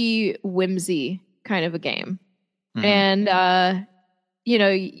Yoshi whimsy kind of a game. And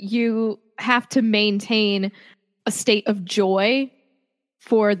you have to maintain a state of joy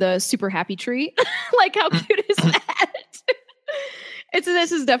for the super happy tree. Like, how cute is that?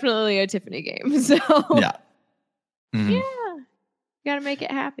 This is definitely a Tiffany game. So yeah. You gotta make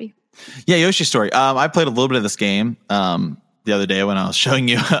it happy. Yeah, Yoshi Story. I played a little bit of this game the other day when I was showing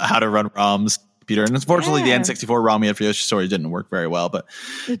you how to run ROMs computer, and unfortunately the N64 ROM we had for Yoshi Story didn't work very well. But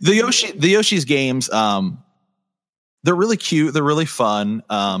the Yoshi's games, they're really cute, they're really fun,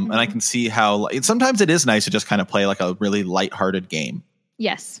 and I can see how sometimes it is nice to just kind of play like a really lighthearted game.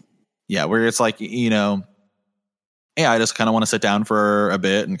 Yes. Yeah, where it's like, I just kind of want to sit down for a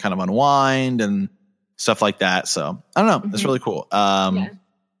bit and kind of unwind and stuff like that. So I don't know, it's really cool.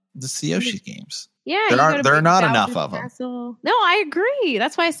 This is the Yoshi games. Yeah, there are not enough of them. No, I agree.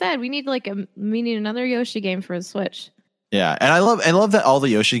 That's why I said we need another Yoshi game for the Switch. Yeah, and I love that all the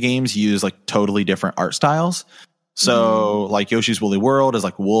Yoshi games use like totally different art styles. So like Yoshi's Woolly World is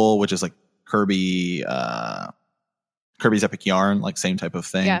like wool, which is like Kirby's Epic Yarn, like same type of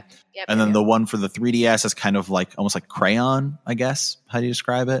thing. Yeah. Yep, and then the one for the 3DS is kind of like almost like crayon, I guess. How do you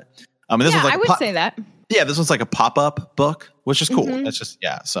describe it? This one's like I would say that. Yeah, this one's like a pop-up book, which is cool. That's just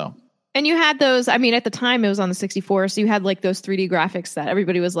so. And you had those, at the time it was on the 64, so you had like those 3D graphics that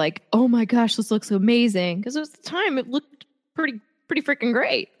everybody was like, oh my gosh, this looks amazing. Because at the time it looked pretty freaking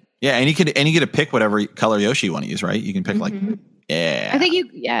great. Yeah, and you get to pick whatever color Yoshi you want to use, right? You can pick I think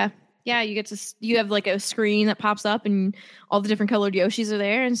you have like a screen that pops up and all the different colored Yoshis are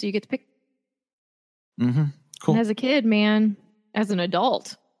there, and so you get to pick. Cool. And as a kid, man, as an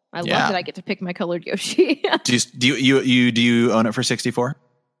adult, I love that I get to pick my colored Yoshi. Do you own it for 64?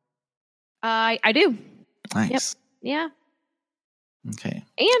 I do. Nice. Yep. Yeah. Okay.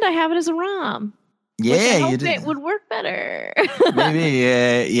 And I have it as a ROM. Yeah, you did. It would work better.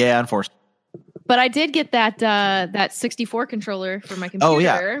 Maybe. Yeah. Unfortunately. But I did get that 64 controller for my computer. Oh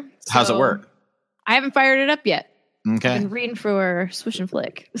yeah. How's it work? I haven't fired it up yet. Okay. I've been reading for Swish and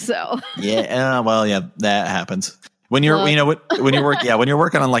Flick. So. Yeah. Well, yeah, that happens when you're when you're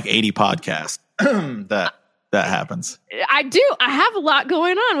working on like 80 podcasts. That happens. I do. I have a lot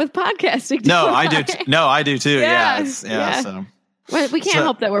going on with podcasting. No, I do. I do too. Yeah. So well, we can't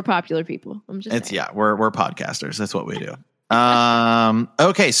help that we're popular people. I'm just saying. We're podcasters. That's what we do.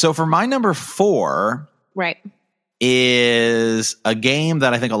 Okay. So for my number 4, right, is a game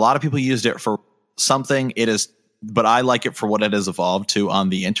that I think a lot of people used it for something. It is, but I like it for what it has evolved to on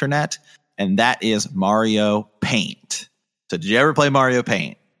the internet, and that is Mario Paint. So did you ever play Mario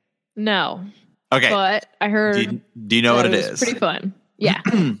Paint? No. Okay. But I heard. Do you know what it is? Pretty fun. Yeah.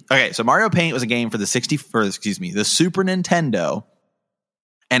 Okay. So Mario Paint was a game for the the Super Nintendo,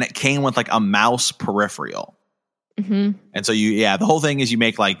 and it came with like a mouse peripheral. And so the whole thing is you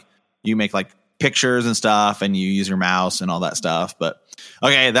make like pictures and stuff, and you use your mouse and all that stuff. But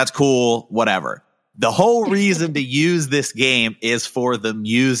okay, that's cool. Whatever. The whole reason to use this game is for the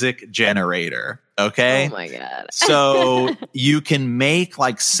music generator. Okay. Oh my God. So you can make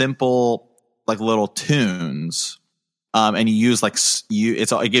like simple, like little tunes, and you use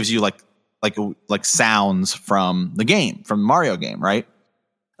it gives you like sounds from the game, from the Mario game, right?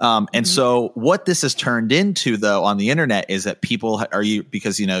 And so what this has turned into though on the internet is that people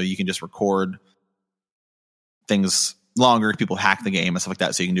because you can just record things longer. People hack the game and stuff like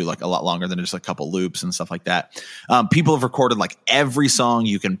that, so you can do like a lot longer than just a couple loops and stuff like that. People have recorded like every song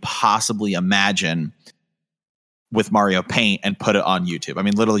you can possibly imagine with Mario Paint and put it on YouTube. I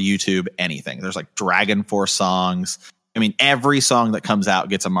mean, literally YouTube, anything. There's like Dragon Force songs. I mean, every song that comes out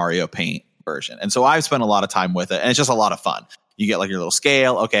gets a Mario Paint version. And so I've spent a lot of time with it, and it's just a lot of fun. You get like your little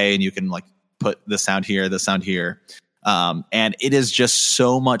scale, okay, and you can like put this sound here, this sound here. And it is just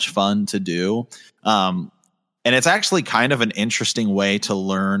so much fun to do. And it's actually kind of an interesting way to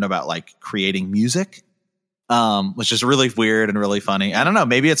learn about like creating music, which is really weird and really funny. I don't know.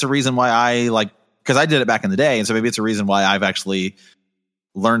 Maybe it's a reason why because I did it back in the day. And so maybe it's a reason why I've actually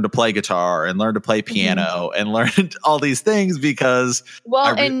learned to play guitar and learned to play piano and learned all these things because.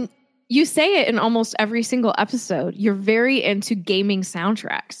 Well, and you say it in almost every single episode. You're very into gaming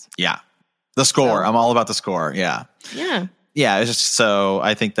soundtracks. Yeah. The score. So. I'm all about the score. Yeah. Yeah. Yeah. It's just so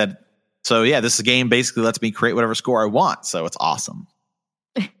I think that. So yeah, this game basically lets me create whatever score I want. So it's awesome.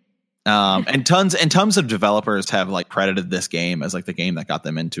 And tons of developers have like credited this game as like the game that got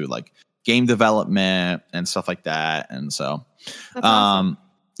them into like game development and stuff like that. And so, that's awesome.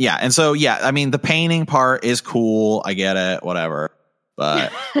 Yeah. And so, yeah, I mean, the painting part is cool. I get it, whatever.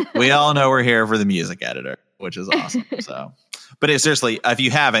 But we all know we're here for the music editor, which is awesome. So, but seriously, if you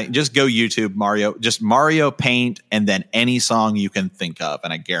haven't, just go YouTube Mario Paint, and then any song you can think of,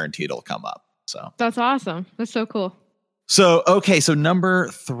 and I guarantee it'll come up. So that's awesome. That's so cool. So, okay. So number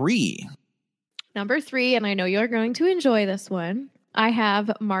 3, and I know you're going to enjoy this one. I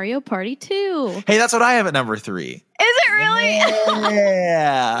have Mario Party 2. Hey, that's what I have at number 3. Is it really?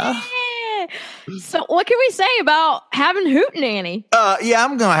 Yeah. Yeah. So what can we say about having Hootenanny? Yeah,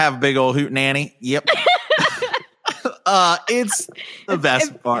 I'm gonna have a big old Hootenanny. Yep. It's the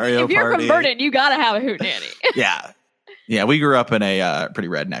best Mario If you're Party. converted, you gotta have a Hootenanny. Yeah, we grew up in a pretty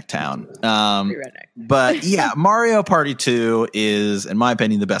redneck town. But yeah, Mario Party 2 is, in my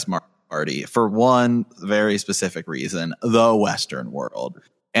opinion, the best Mario Party for one very specific reason: the Western world,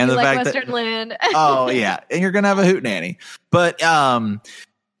 and You the like fact Western that land. oh yeah, and you're gonna have a Hootenanny. But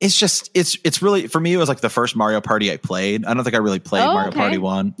it's just it's really, for me, it was like the first Mario Party I played. I don't think I really played Mario Party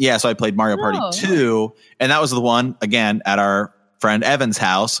 1. Yeah, so I played Mario Party 2, and that was the one again at our friend Evan's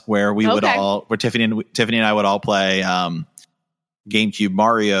house where we would all, where Tiffany and I would all play GameCube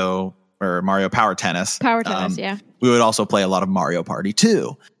Mario or Mario Power Tennis. Power Tennis, yeah. We would also play a lot of Mario Party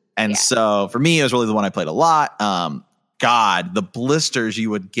 2. And so for me, it was really the one I played a lot. God, the blisters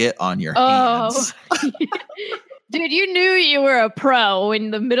you would get on your hands. Dude, you knew you were a pro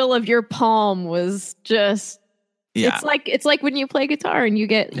when the middle of your palm was just it's like when you play guitar and you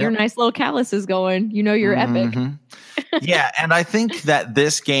get your nice little calluses going, you know you're epic. Yeah, and I think that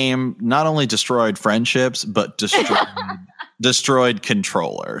this game not only destroyed friendships, but destroyed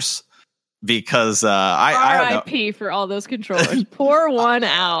controllers. Because I don't know. RIP for all those controllers. Pour one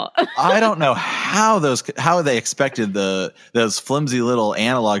out. I don't know how they expected those flimsy little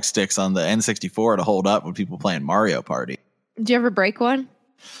analog sticks on the N64 to hold up when people playing Mario Party. Did you ever break one?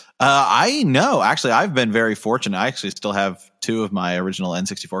 I know. Actually, I've been very fortunate. I actually still have 2 of my original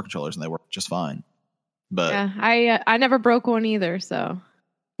N64 controllers, and they work just fine. But yeah, I never broke one either. So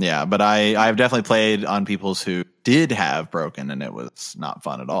yeah, but I've definitely played on people's who did have broken, and it was not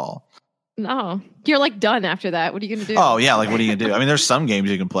fun at all. No, you're like done after that. What are you going to do? Oh yeah, like what are you going to do? I mean, there's some games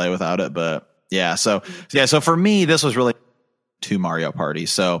you can play without it, but yeah. So for me, this was really 2 Mario Party.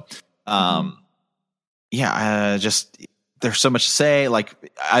 So just there's so much to say. Like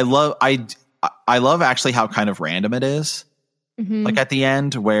I love actually how kind of random it is. Like at the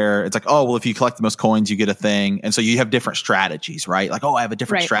end where it's like, oh, well, if you collect the most coins, you get a thing. And so you have different strategies, right? Like, oh, I have a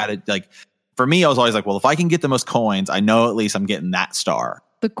different strategy. Like for me, I was always like, well, if I can get the most coins, I know at least I'm getting that star.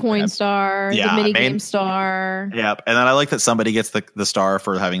 The coin star, the mini game star. Yep. And then I like that somebody gets the star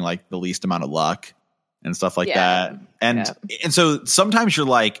for having like the least amount of luck and stuff like that. And so sometimes you're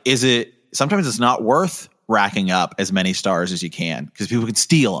like, sometimes it's not worth racking up as many stars as you can because people can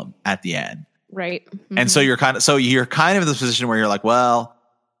steal them at the end. Right. And so you're kind of in this position where you're like, well,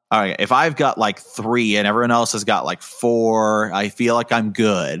 all right, if I've got like 3 and everyone else has got like 4, I feel like I'm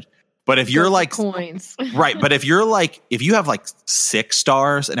good. But if you're like coins, right? But if you're like, if you have like 6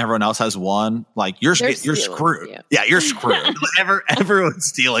 stars and everyone else has 1, like you're screwed. Yeah, you're screwed. Everyone's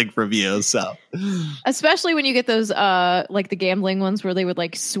stealing from you. So, especially when you get those like the gambling ones where they would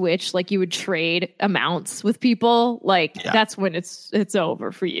like switch, like you would trade amounts with people. Like that's when it's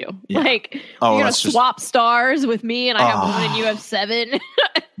over for you. Yeah. Like you're gonna swap stars with me, and I have 1 and you have 7.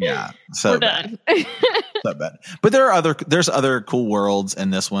 Yeah, so we're done. So bad. But there's other cool worlds in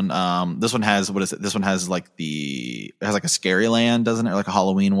this one. This one has, what is it? This one has like it has like a scary land, doesn't it? Or like a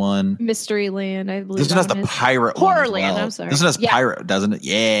Halloween one. Mystery land, I believe. This one has the pirate horror one. Land. I'm sorry. This one has pirate, doesn't it?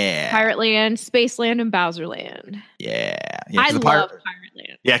 Yeah. Pirate land, space land, and Bowser land. Yeah. I love pirate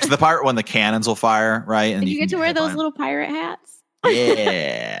land. Yeah, because the pirate one, the cannons will fire, right? And you get to wear those little pirate hats.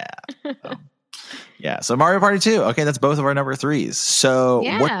 Yeah. Yeah, so Mario Party 2. Okay, that's both of our number 3s. So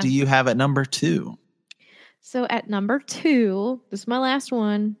what do you have at number 2? So at number 2, this is my last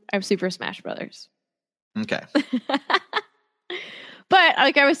one, I have Super Smash Brothers. Okay. But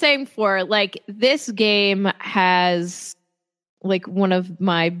like I was saying before, like this game has like one of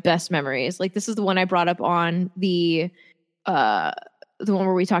my best memories. Like this is the one I brought up on the one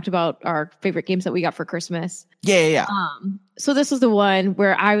where we talked about our favorite games that we got for Christmas. Yeah. So this was the one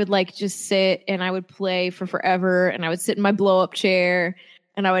where I would like just sit and I would play for forever, and I would sit in my blow up chair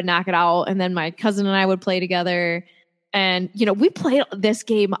and I would knock it out, and then my cousin and I would play together. And we played this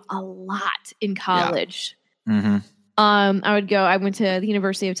game a lot in college. Yeah. I went to the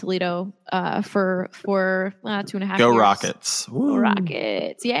University of Toledo for 2.5 years. Go Rockets. Go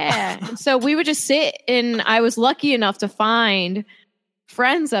Rockets. Yeah. And so we would just sit, and I was lucky enough to find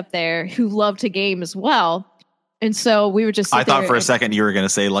friends up there who loved to game as well. And so we would just sit I thought for a second you were going to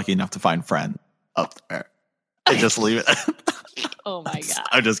say lucky enough to find friends up there. And just leave it. Oh my God.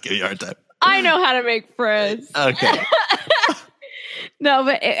 I'm just giving you a hard time. I know how to make friends. Okay. No,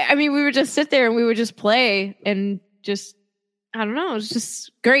 but I mean, we would just sit there and we would just play and just, I don't know. It's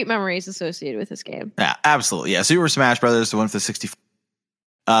just great memories associated with this game. Yeah, absolutely. Yeah. Super Smash Brothers, the one with the 64.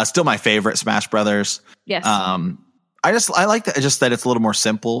 Still my favorite Smash Brothers. Yes. I like that. Just that it's a little more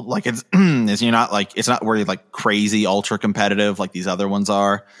simple. Like it's you're not like it's not where you're like crazy ultra competitive like these other ones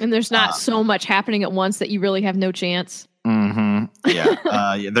are. And there's not so much happening at once that you really have no chance. Yeah.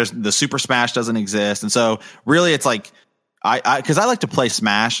 There's the Super Smash doesn't exist, and so really it's like because I like to play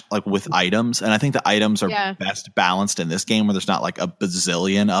Smash like with items, and I think the items are best balanced in this game where there's not like a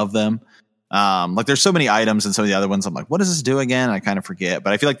bazillion of them. Like there's so many items and some of the other ones I'm like, what does this do again? I kind of forget,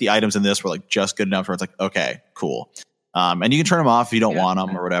 but I feel like the items in this were like just good enough where it's like, okay, cool. And you can turn them off if you don't want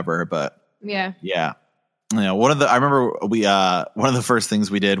them or whatever, but yeah. You know, I remember one of the first things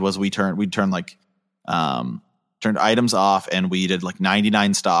we did was we turned items off and we did like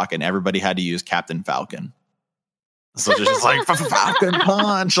 99 stock and everybody had to use Captain Falcon. So just like Falcon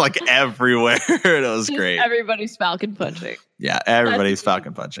punch like everywhere. It was great. Everybody's Falcon punching. Yeah, everybody's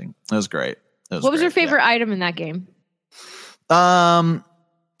Falcon punching. It was great. What was your favorite item in that game? Probably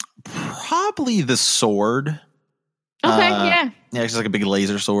the sword. Okay, yeah, it's just like a big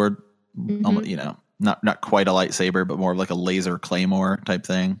laser sword. You know, not quite a lightsaber, but more of like a laser claymore type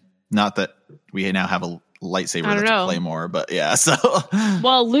thing. Not that we now have a lightsaber that's a claymore, but yeah. So,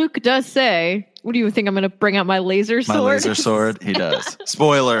 well, Luke does say, "What do you think? I'm going to bring out my laser sword." My laser sword. He does.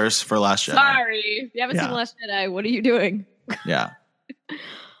 Spoilers for Last Jedi. Sorry, if you haven't seen Last Jedi, what are you doing? Yeah.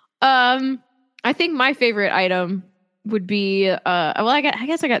 I think my favorite item would be I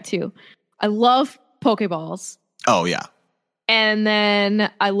guess I got two. I love Pokeballs. Oh yeah. And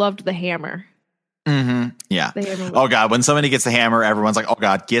then I loved the hammer. Yeah. Oh god, when somebody gets the hammer, everyone's like, "Oh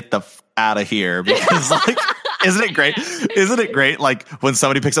god, get the out of here!" Because like, isn't it great? Isn't it great? Like when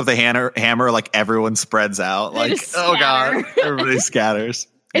somebody picks up the hammer, like everyone spreads out. Like, oh god, everybody scatters.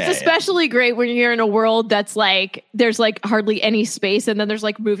 It's especially great when you're in a world that's like there's like hardly any space, and then there's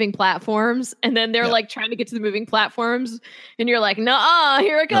like moving platforms, and then they're like trying to get to the moving platforms, and you're like, "Nah,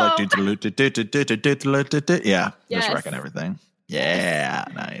 here I go!" Yeah, just wrecking everything. Yeah,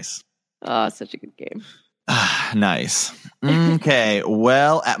 nice. Oh, such a good game. Nice. Okay,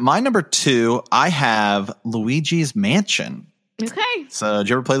 well, at my number 2, I have Luigi's Mansion. Okay. So, did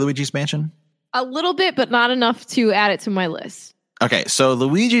you ever play Luigi's Mansion? A little bit, but not enough to add it to my list. Okay, so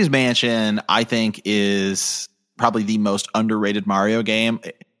Luigi's Mansion, I think, is probably the most underrated Mario game.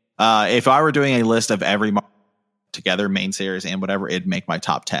 If I were doing a list of every Mario together, main series and whatever, it'd make my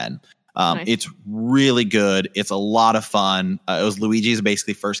top 10. Nice. It's really good. It's a lot of fun. It was Luigi's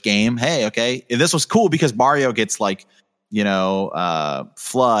basically first game. Hey, okay. And this was cool because Mario gets like, you know,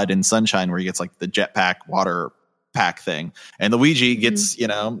 Flood and Sunshine where he gets like the jetpack water pack thing. And Luigi gets, you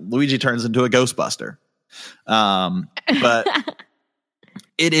know, Luigi turns into a Ghostbuster. But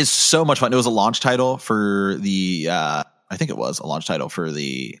it is so much fun. It was a launch title for the, I think it was a launch title for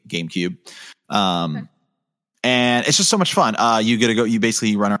the GameCube. And it's just so much fun. You get to go, you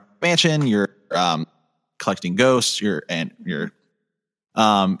basically run a mansion, you're, collecting ghosts, and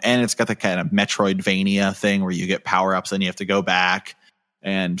it's got the kind of Metroidvania thing where you get power ups and you have to go back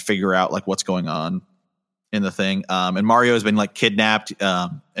and figure out like what's going on in the thing. And Mario has been like kidnapped,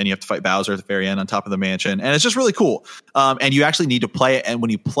 and you have to fight Bowser at the very end on top of the mansion. And it's just really cool. And you actually need to play it. And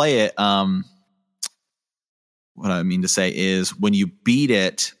when you play it, what I mean to say is when you beat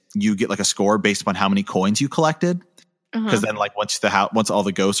it, you get like a score based upon how many coins you collected. Because then like once all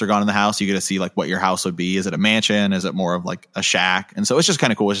the ghosts are gone in the house, you get to see like what your house would be. Is it a mansion? Is it more of like a shack? And so it's just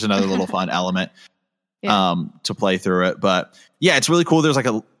kind of cool. It's just another little fun element to play through it. But yeah, it's really cool. There's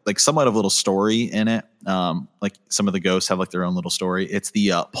like somewhat of a little story in it. Like some of the ghosts have like their own little story. It's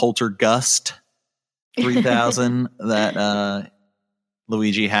the Poltergust 3000 that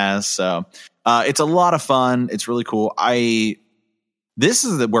Luigi has. So it's a lot of fun. It's really cool. This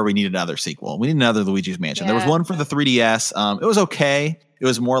is where we need another sequel. We need another Luigi's Mansion. There was one for the 3DS. It was okay. It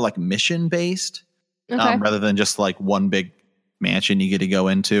was more like mission based rather than just like one big mansion you get to go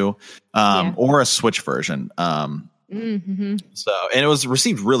into, or a Switch version. So, and it was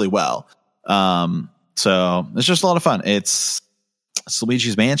received really well. So it's just a lot of fun. It's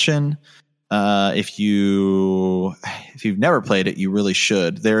Luigi's Mansion. If you've never played it, you really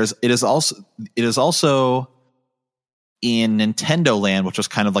should. It is also in Nintendo Land, which was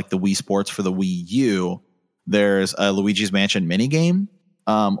kind of like the Wii Sports for the Wii U. There's a Luigi's Mansion minigame,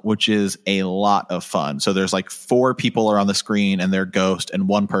 which is a lot of fun. So there's like 4 people are on the screen and they're ghost, and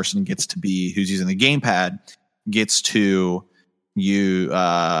one person gets to be, who's using the gamepad, gets to you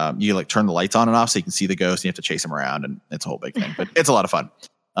like turn the lights on and off so you can see the ghost and you have to chase him around, and it's a whole big thing, but it's a lot of fun.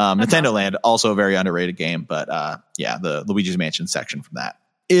 Nintendo Land, also a very underrated game, but the Luigi's Mansion section from that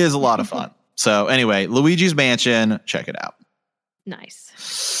is a lot of fun. So anyway, Luigi's Mansion, check it out.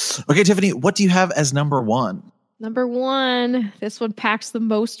 Nice. Okay, Tiffany, what do you have as number 1? Number 1, this one packs the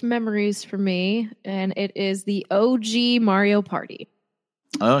most memories for me, and it is the OG Mario Party.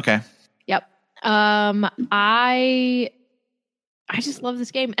 Oh, okay. Yep. I just love this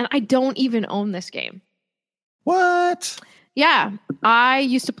game, and I don't even own this game. What? Yeah, I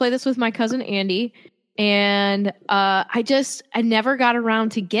used to play this with my cousin Andy, and I never got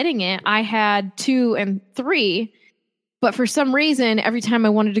around to getting it. I had 2 and 3, but for some reason, every time I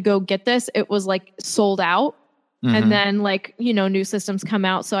wanted to go get this, it was like sold out. Mm-hmm. And then like, new systems come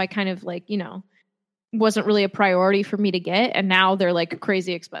out. So I kind of like, wasn't really a priority for me to get. And now they're like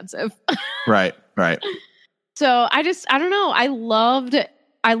crazy expensive. Right. So I don't know. I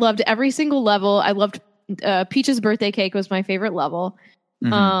loved every single level. I loved Peach's birthday cake was my favorite level.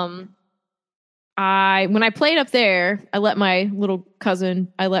 Mm-hmm. When I played up there, I let my little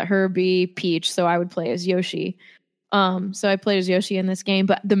cousin, I let her be Peach. So I would play as Yoshi. So I played as Yoshi in this game,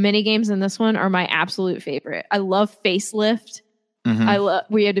 but the mini games in this one are my absolute favorite. I love Facelift.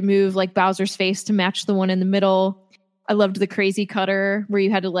 Mm-hmm. We had to move like Bowser's face to match the one in the middle. I loved the Crazy Cutter, where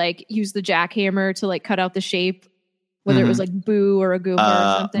you had to like use the jackhammer to like cut out the shape, whether it was like Boo or a Goomba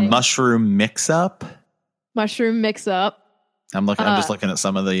or something. Mushroom Mix-Up. I'm just looking at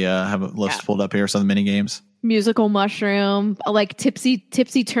some of the have a list pulled up here. Some of the mini games. Musical Mushroom, like Tipsy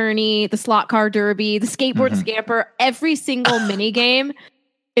Tourney, the Slot Car Derby, the Skateboard Scamper. Every single mini game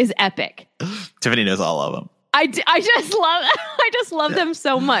is epic. Tiffany knows all of them. I just love them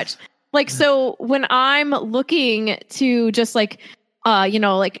so much. Like, so when I'm looking to just like,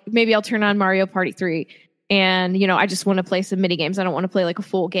 like maybe I'll turn on Mario Party 3 and, I just want to play some mini games. I don't want to play like a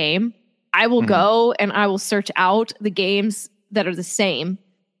full game. I will go and I will search out the games that are the same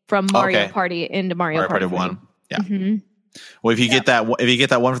from Mario Party into Mario Party 1. Yeah. Mm-hmm. Well, if you get that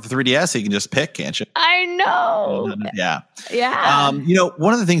one for the 3DS, you can just pick, can't you? I know. Yeah. Yeah.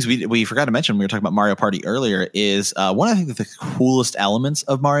 One of the things we forgot to mention when we were talking about Mario Party earlier is one of the coolest elements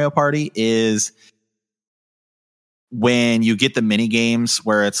of Mario Party is when you get the mini games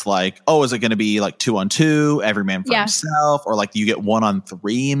where it's like, oh, is it going to be like 2-on-2, every man for himself, or like you get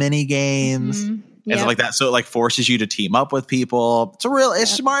 1-on-3 mini games and stuff like that. So it like forces you to team up with people. It's a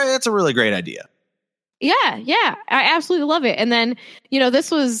really great idea. Yeah, I absolutely love it. And then, this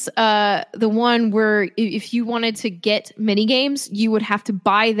was the one where if you wanted to get mini games, you would have to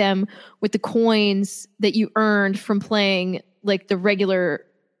buy them with the coins that you earned from playing like the regular,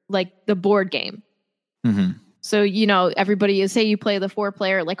 like the board game. Mm-hmm. So, everybody say you play the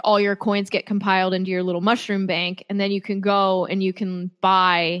 4-player, like all your coins get compiled into your little mushroom bank, and then you can go and you can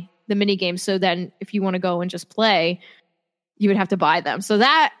buy the mini games. So then if you want to go and just play, you would have to buy them. So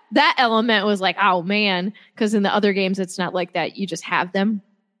that element was like, oh man, because in the other games, it's not like that. You just have them,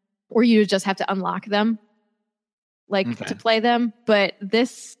 or you just have to unlock them, to play them. But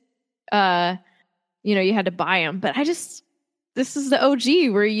this, you had to buy them. But this is the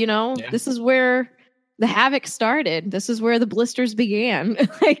OG where, this is where the havoc started. This is where the blisters began.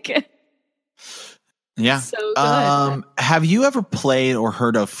 Yeah. So good. Have you ever played or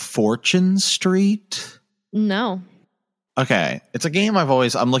heard of Fortune Street? No. Okay. It's a game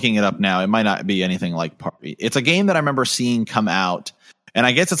I'm looking it up now. It might not be anything like Party. It's a game that I remember seeing come out, and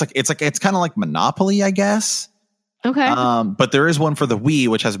I guess it's kind of like Monopoly, I guess. Okay. But there is one for the Wii,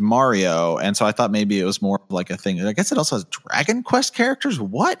 which has Mario. And so I thought maybe it was more like a thing. I guess it also has Dragon Quest characters.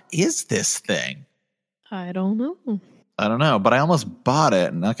 What is this thing? I don't know, but I almost bought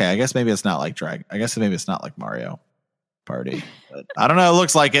it. And okay, I guess maybe it's not like maybe it's not like Mario Party. But I don't know. It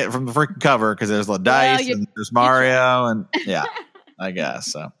looks like it from the freaking cover because there's the dice and there's Mario and yeah, I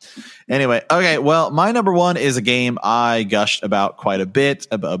guess so. Anyway, okay. Well, my number 1 is a game I gushed about quite a bit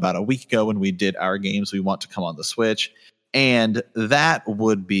about a week ago when we did our games we want to come on the Switch, and that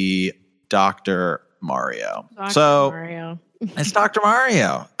would be Dr. Mario. Mario. It's Dr.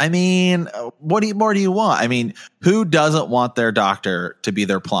 Mario. I mean, what more do you want? I mean, who doesn't want their doctor to be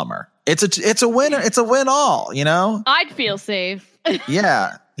their plumber? It's a winner. It's a win all, I'd feel safe.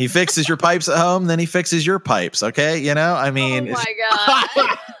 Yeah. He fixes your pipes at home, then he fixes your pipes. Okay. I mean, oh my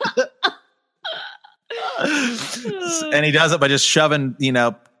God. And he does it by just shoving,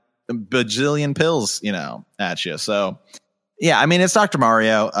 bajillion pills, at you. So yeah, I mean, it's Dr.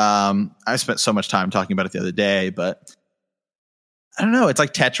 Mario. I spent so much time talking about it the other day, but I don't know. It's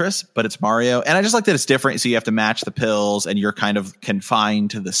like Tetris, but it's Mario. And I just like that it's different. So you have to match the pills and you're kind of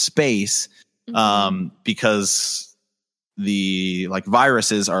confined to the space because the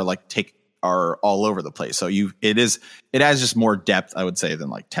viruses are are all over the place. So it has just more depth, I would say, than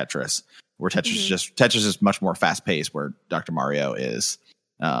like Tetris, where Tetris is much more fast paced, where Dr. Mario is,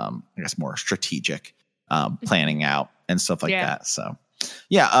 I guess, more strategic, planning out and stuff like that. So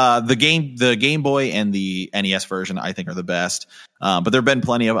the Game Boy and the NES version I think are the best. But there have been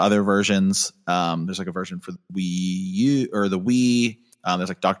plenty of other versions. There's like a version for the Wii U or the Wii. There's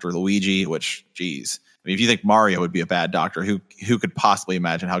like Dr. Luigi, which, geez, I mean, if you think Mario would be a bad doctor, who could possibly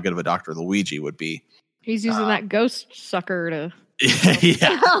imagine how good of a Dr. Luigi would be? He's using that ghost sucker to.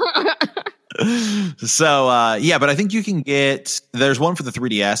 Yeah. So, but I think you can there's one for the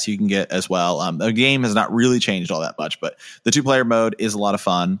 3DS you can get as well. The game has not really changed all that much, but the 2-player mode is a lot of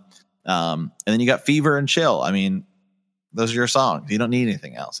fun. And then you got Fever and Chill. I mean, those are your songs. You don't need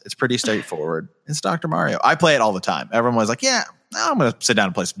anything else. It's pretty straightforward. It's Dr. Mario. I play it all the time. Everyone was like, yeah, I'm going to sit down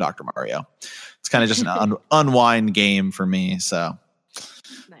and play some Dr. Mario. It's kind of just an unwind game for me. So,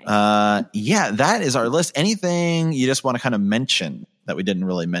 nice. That is our list. Anything you just want to kind of mention that we didn't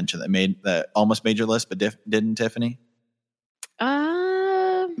really mention that almost made your list, but didn't, Tiffany?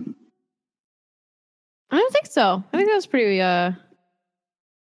 I don't think so. I think that was pretty. I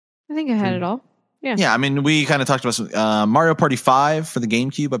think I had it all. Yeah. Yeah. I mean, we kind of talked about Mario Party 5 for the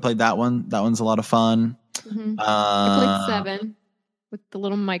GameCube. I played that one. That one's a lot of fun. Mm-hmm. I played 7 with the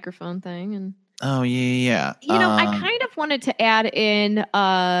little microphone thing, and oh yeah. I kind of wanted to add in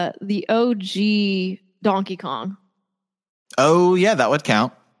the OG Donkey Kong. Oh yeah, that would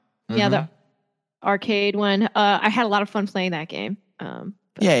count. Mm-hmm. Yeah, the arcade one. I had a lot of fun playing that game.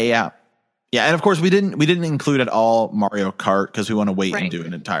 Yeah, and of course we didn't include at all Mario Kart because we want to wait and do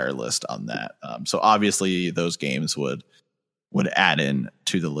an entire list on that. So obviously those games would add in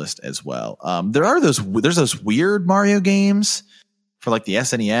to the list as well. There's those weird Mario games for like the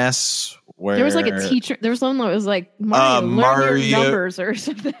SNES. Where there was like a teacher. There was one that was like Mario learn your numbers or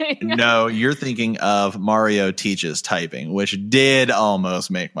something. No, you're thinking of Mario Teaches Typing, which did almost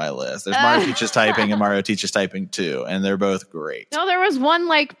make my list. There's Mario Teaches Typing and Mario Teaches Typing 2, and they're both great. No, there was one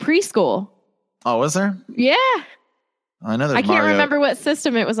like preschool. Oh, was there? Yeah. I know. I can't remember what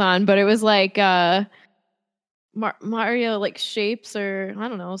system it was on, but it was like Mario like shapes or I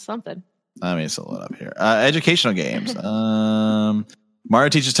don't know, something. Let me pull it up here. Educational games. Mario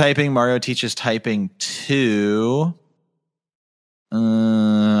Teaches Typing, Mario Teaches Typing 2.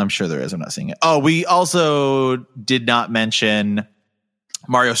 I'm sure there is. I'm not seeing it. Oh, we also did not mention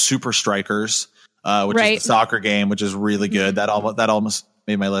Mario Super Strikers, which is the soccer game, which is really good. Mm-hmm. That almost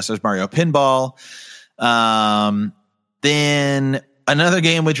made my list. There's Mario Pinball. Then another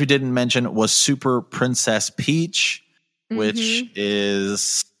game which we didn't mention was Super Princess Peach, which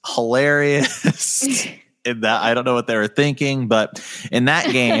is hilarious. In that, I don't know what they were thinking, but in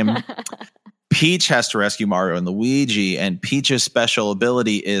that game, Peach has to rescue Mario and Luigi, and Peach's special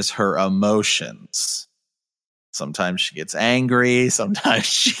ability is her emotions. Sometimes she gets angry, sometimes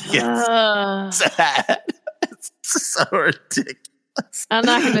she gets sad. It's so ridiculous. I'm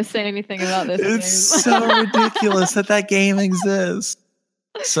not going to say anything about this. It's so ridiculous that game exists.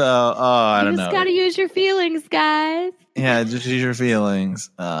 So, I don't know. You just got to use your feelings, guys. Yeah, just use your feelings.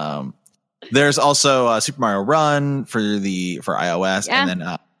 There's also Super Mario Run for iOS, and then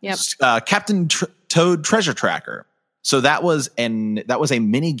Captain Toad Treasure Tracker. So that was a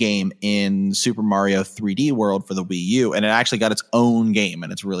mini game in Super Mario 3D World for the Wii U, and it actually got its own game,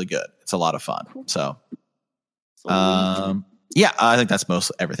 and it's really good. It's a lot of fun. So, I think that's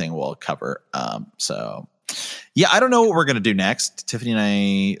most everything we'll cover. I don't know what we're gonna do next. Tiffany and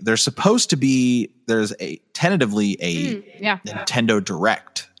I. There's tentatively a Nintendo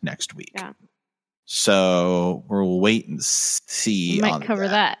Direct next week. Yeah. So we'll wait and see. Might cover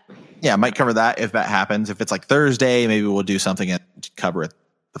that. Yeah, might cover that if that happens. If it's like Thursday, maybe we'll do something and cover it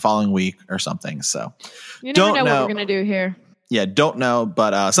the following week or something. So you never know what we're gonna do here. Yeah, don't know.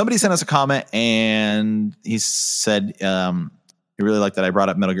 But somebody sent us a comment and he said he really liked that I brought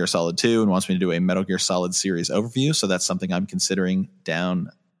up Metal Gear Solid 2 and wants me to do a Metal Gear Solid series overview. So that's something I'm considering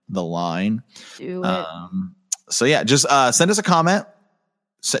down the line. Do it. So yeah, just send us a comment.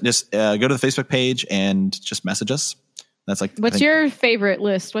 Just go to the Facebook page and just message us. That's like, what's your favorite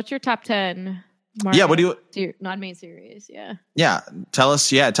list? What's your top 10? Mario, yeah, what do you non-main series? Yeah, tell us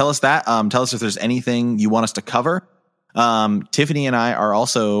that. Tell us if there's anything you want us to cover. Tiffany and I are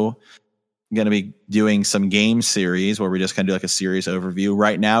also going to be doing some game series where we just kind of do like a series overview.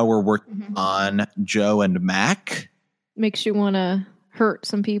 Right now, we're working on Joe and Mac. Makes you want to hurt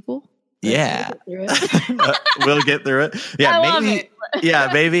some people. Yeah, we'll get through it. Yeah, maybe. Yeah,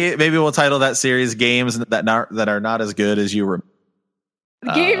 maybe we'll title that series "Games that are not as good as you remember."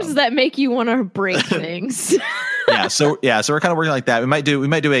 Games that make you want to break things. So we're kind of working like that. We might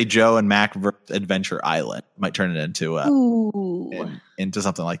do a Joe and Mac Adventure Island. We might turn it into into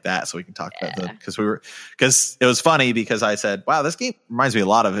something like that, so we can talk about that, because it was funny because I said, "Wow, this game reminds me a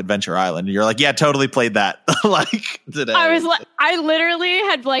lot of Adventure Island." And you're like, "Yeah, totally played that like today." I literally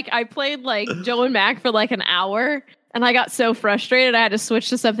had I played like Joe and Mac for like an hour, and I got so frustrated I had to switch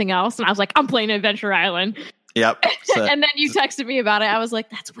to something else, and I was like, "I'm playing Adventure Island." Yep. So, and then you texted me about it. I was like,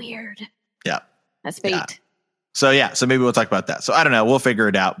 "That's weird." Yeah. That's fate. Yeah. So maybe we'll talk about that. So I don't know. We'll figure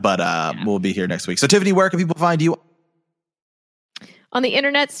it out, but we'll be here next week. So Tiffany, where can people find you? On the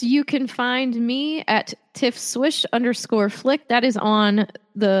internets, you can find me at tiffswish_flick. That is on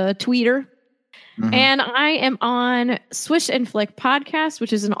the Twitter. Mm-hmm. And I am on Swish and Flick podcast,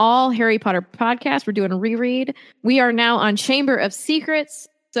 which is an all Harry Potter podcast. We're doing a reread. We are now on Chamber of Secrets.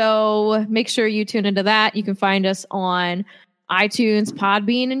 So make sure you tune into that. You can find us on iTunes,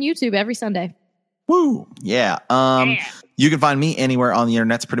 Podbean, and YouTube every Sunday. Woo! Yeah. You can find me anywhere on the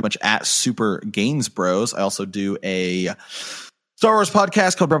internet, pretty much at Super Games Bros. I also do a Star Wars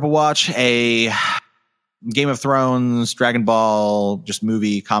podcast called Rebel Watch, a Game of Thrones, Dragon Ball, just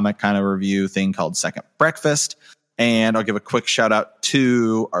movie comic kind of review thing called Second Breakfast. And I'll give a quick shout out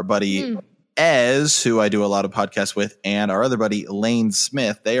to our buddy Ez, who I do a lot of podcasts with, and our other buddy Lane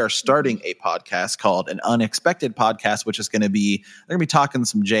Smith. They are starting a podcast called An Unexpected Podcast, which is going to be, they're going to be talking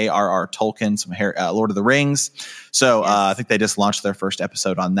some J.R.R. Tolkien, some Lord of the Rings. So I think they just launched their first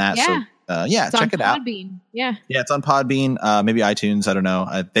episode on that. Yeah. So check it out. Yeah, it's on Podbean, maybe iTunes. I don't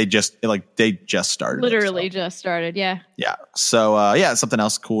know. They just started. Literally just started. Yeah. Yeah. So something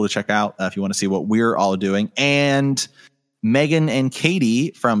else cool to check out if you want to see what we're all doing. And Megan and Katie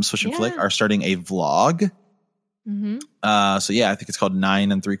from Swish and Flick are starting a vlog. Mm-hmm. I think it's called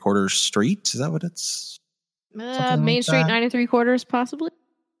 9 3/4 Street. Is that what it's? Main Street 9 3/4, possibly.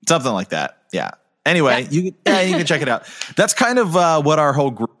 Something like that. Yeah. Anyway, you can check it out. That's kind of what our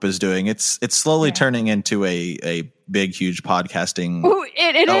whole group is doing. It's slowly turning into a big, huge podcasting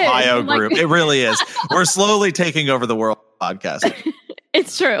Ohio group. It really is. We're slowly taking over the world of podcasting.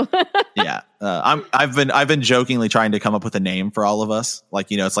 It's true. Yeah. I've been jokingly trying to come up with a name for all of us. Like,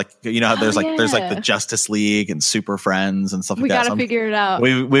 it's like, how there's like the Justice League and Super Friends and stuff like that. We got to figure it out.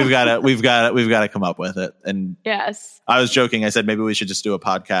 We've got to come up with it. And yes, I was joking. I said, maybe we should just do a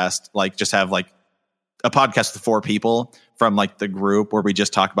podcast, like just have like a podcast with 4 people from like the group where we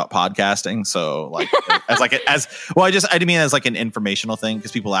just talk about podcasting. So like I didn't mean as like an informational thing,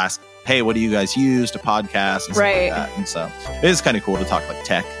 because people ask, hey, what do you guys use to podcast and stuff like that? And so it is kind of cool to talk like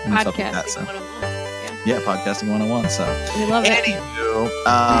tech and stuff like that. So podcasting 101. So we love it. Anywho,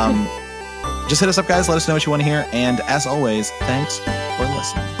 just hit us up, guys. Let us know what you want to hear. And as always, thanks for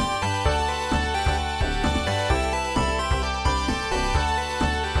listening.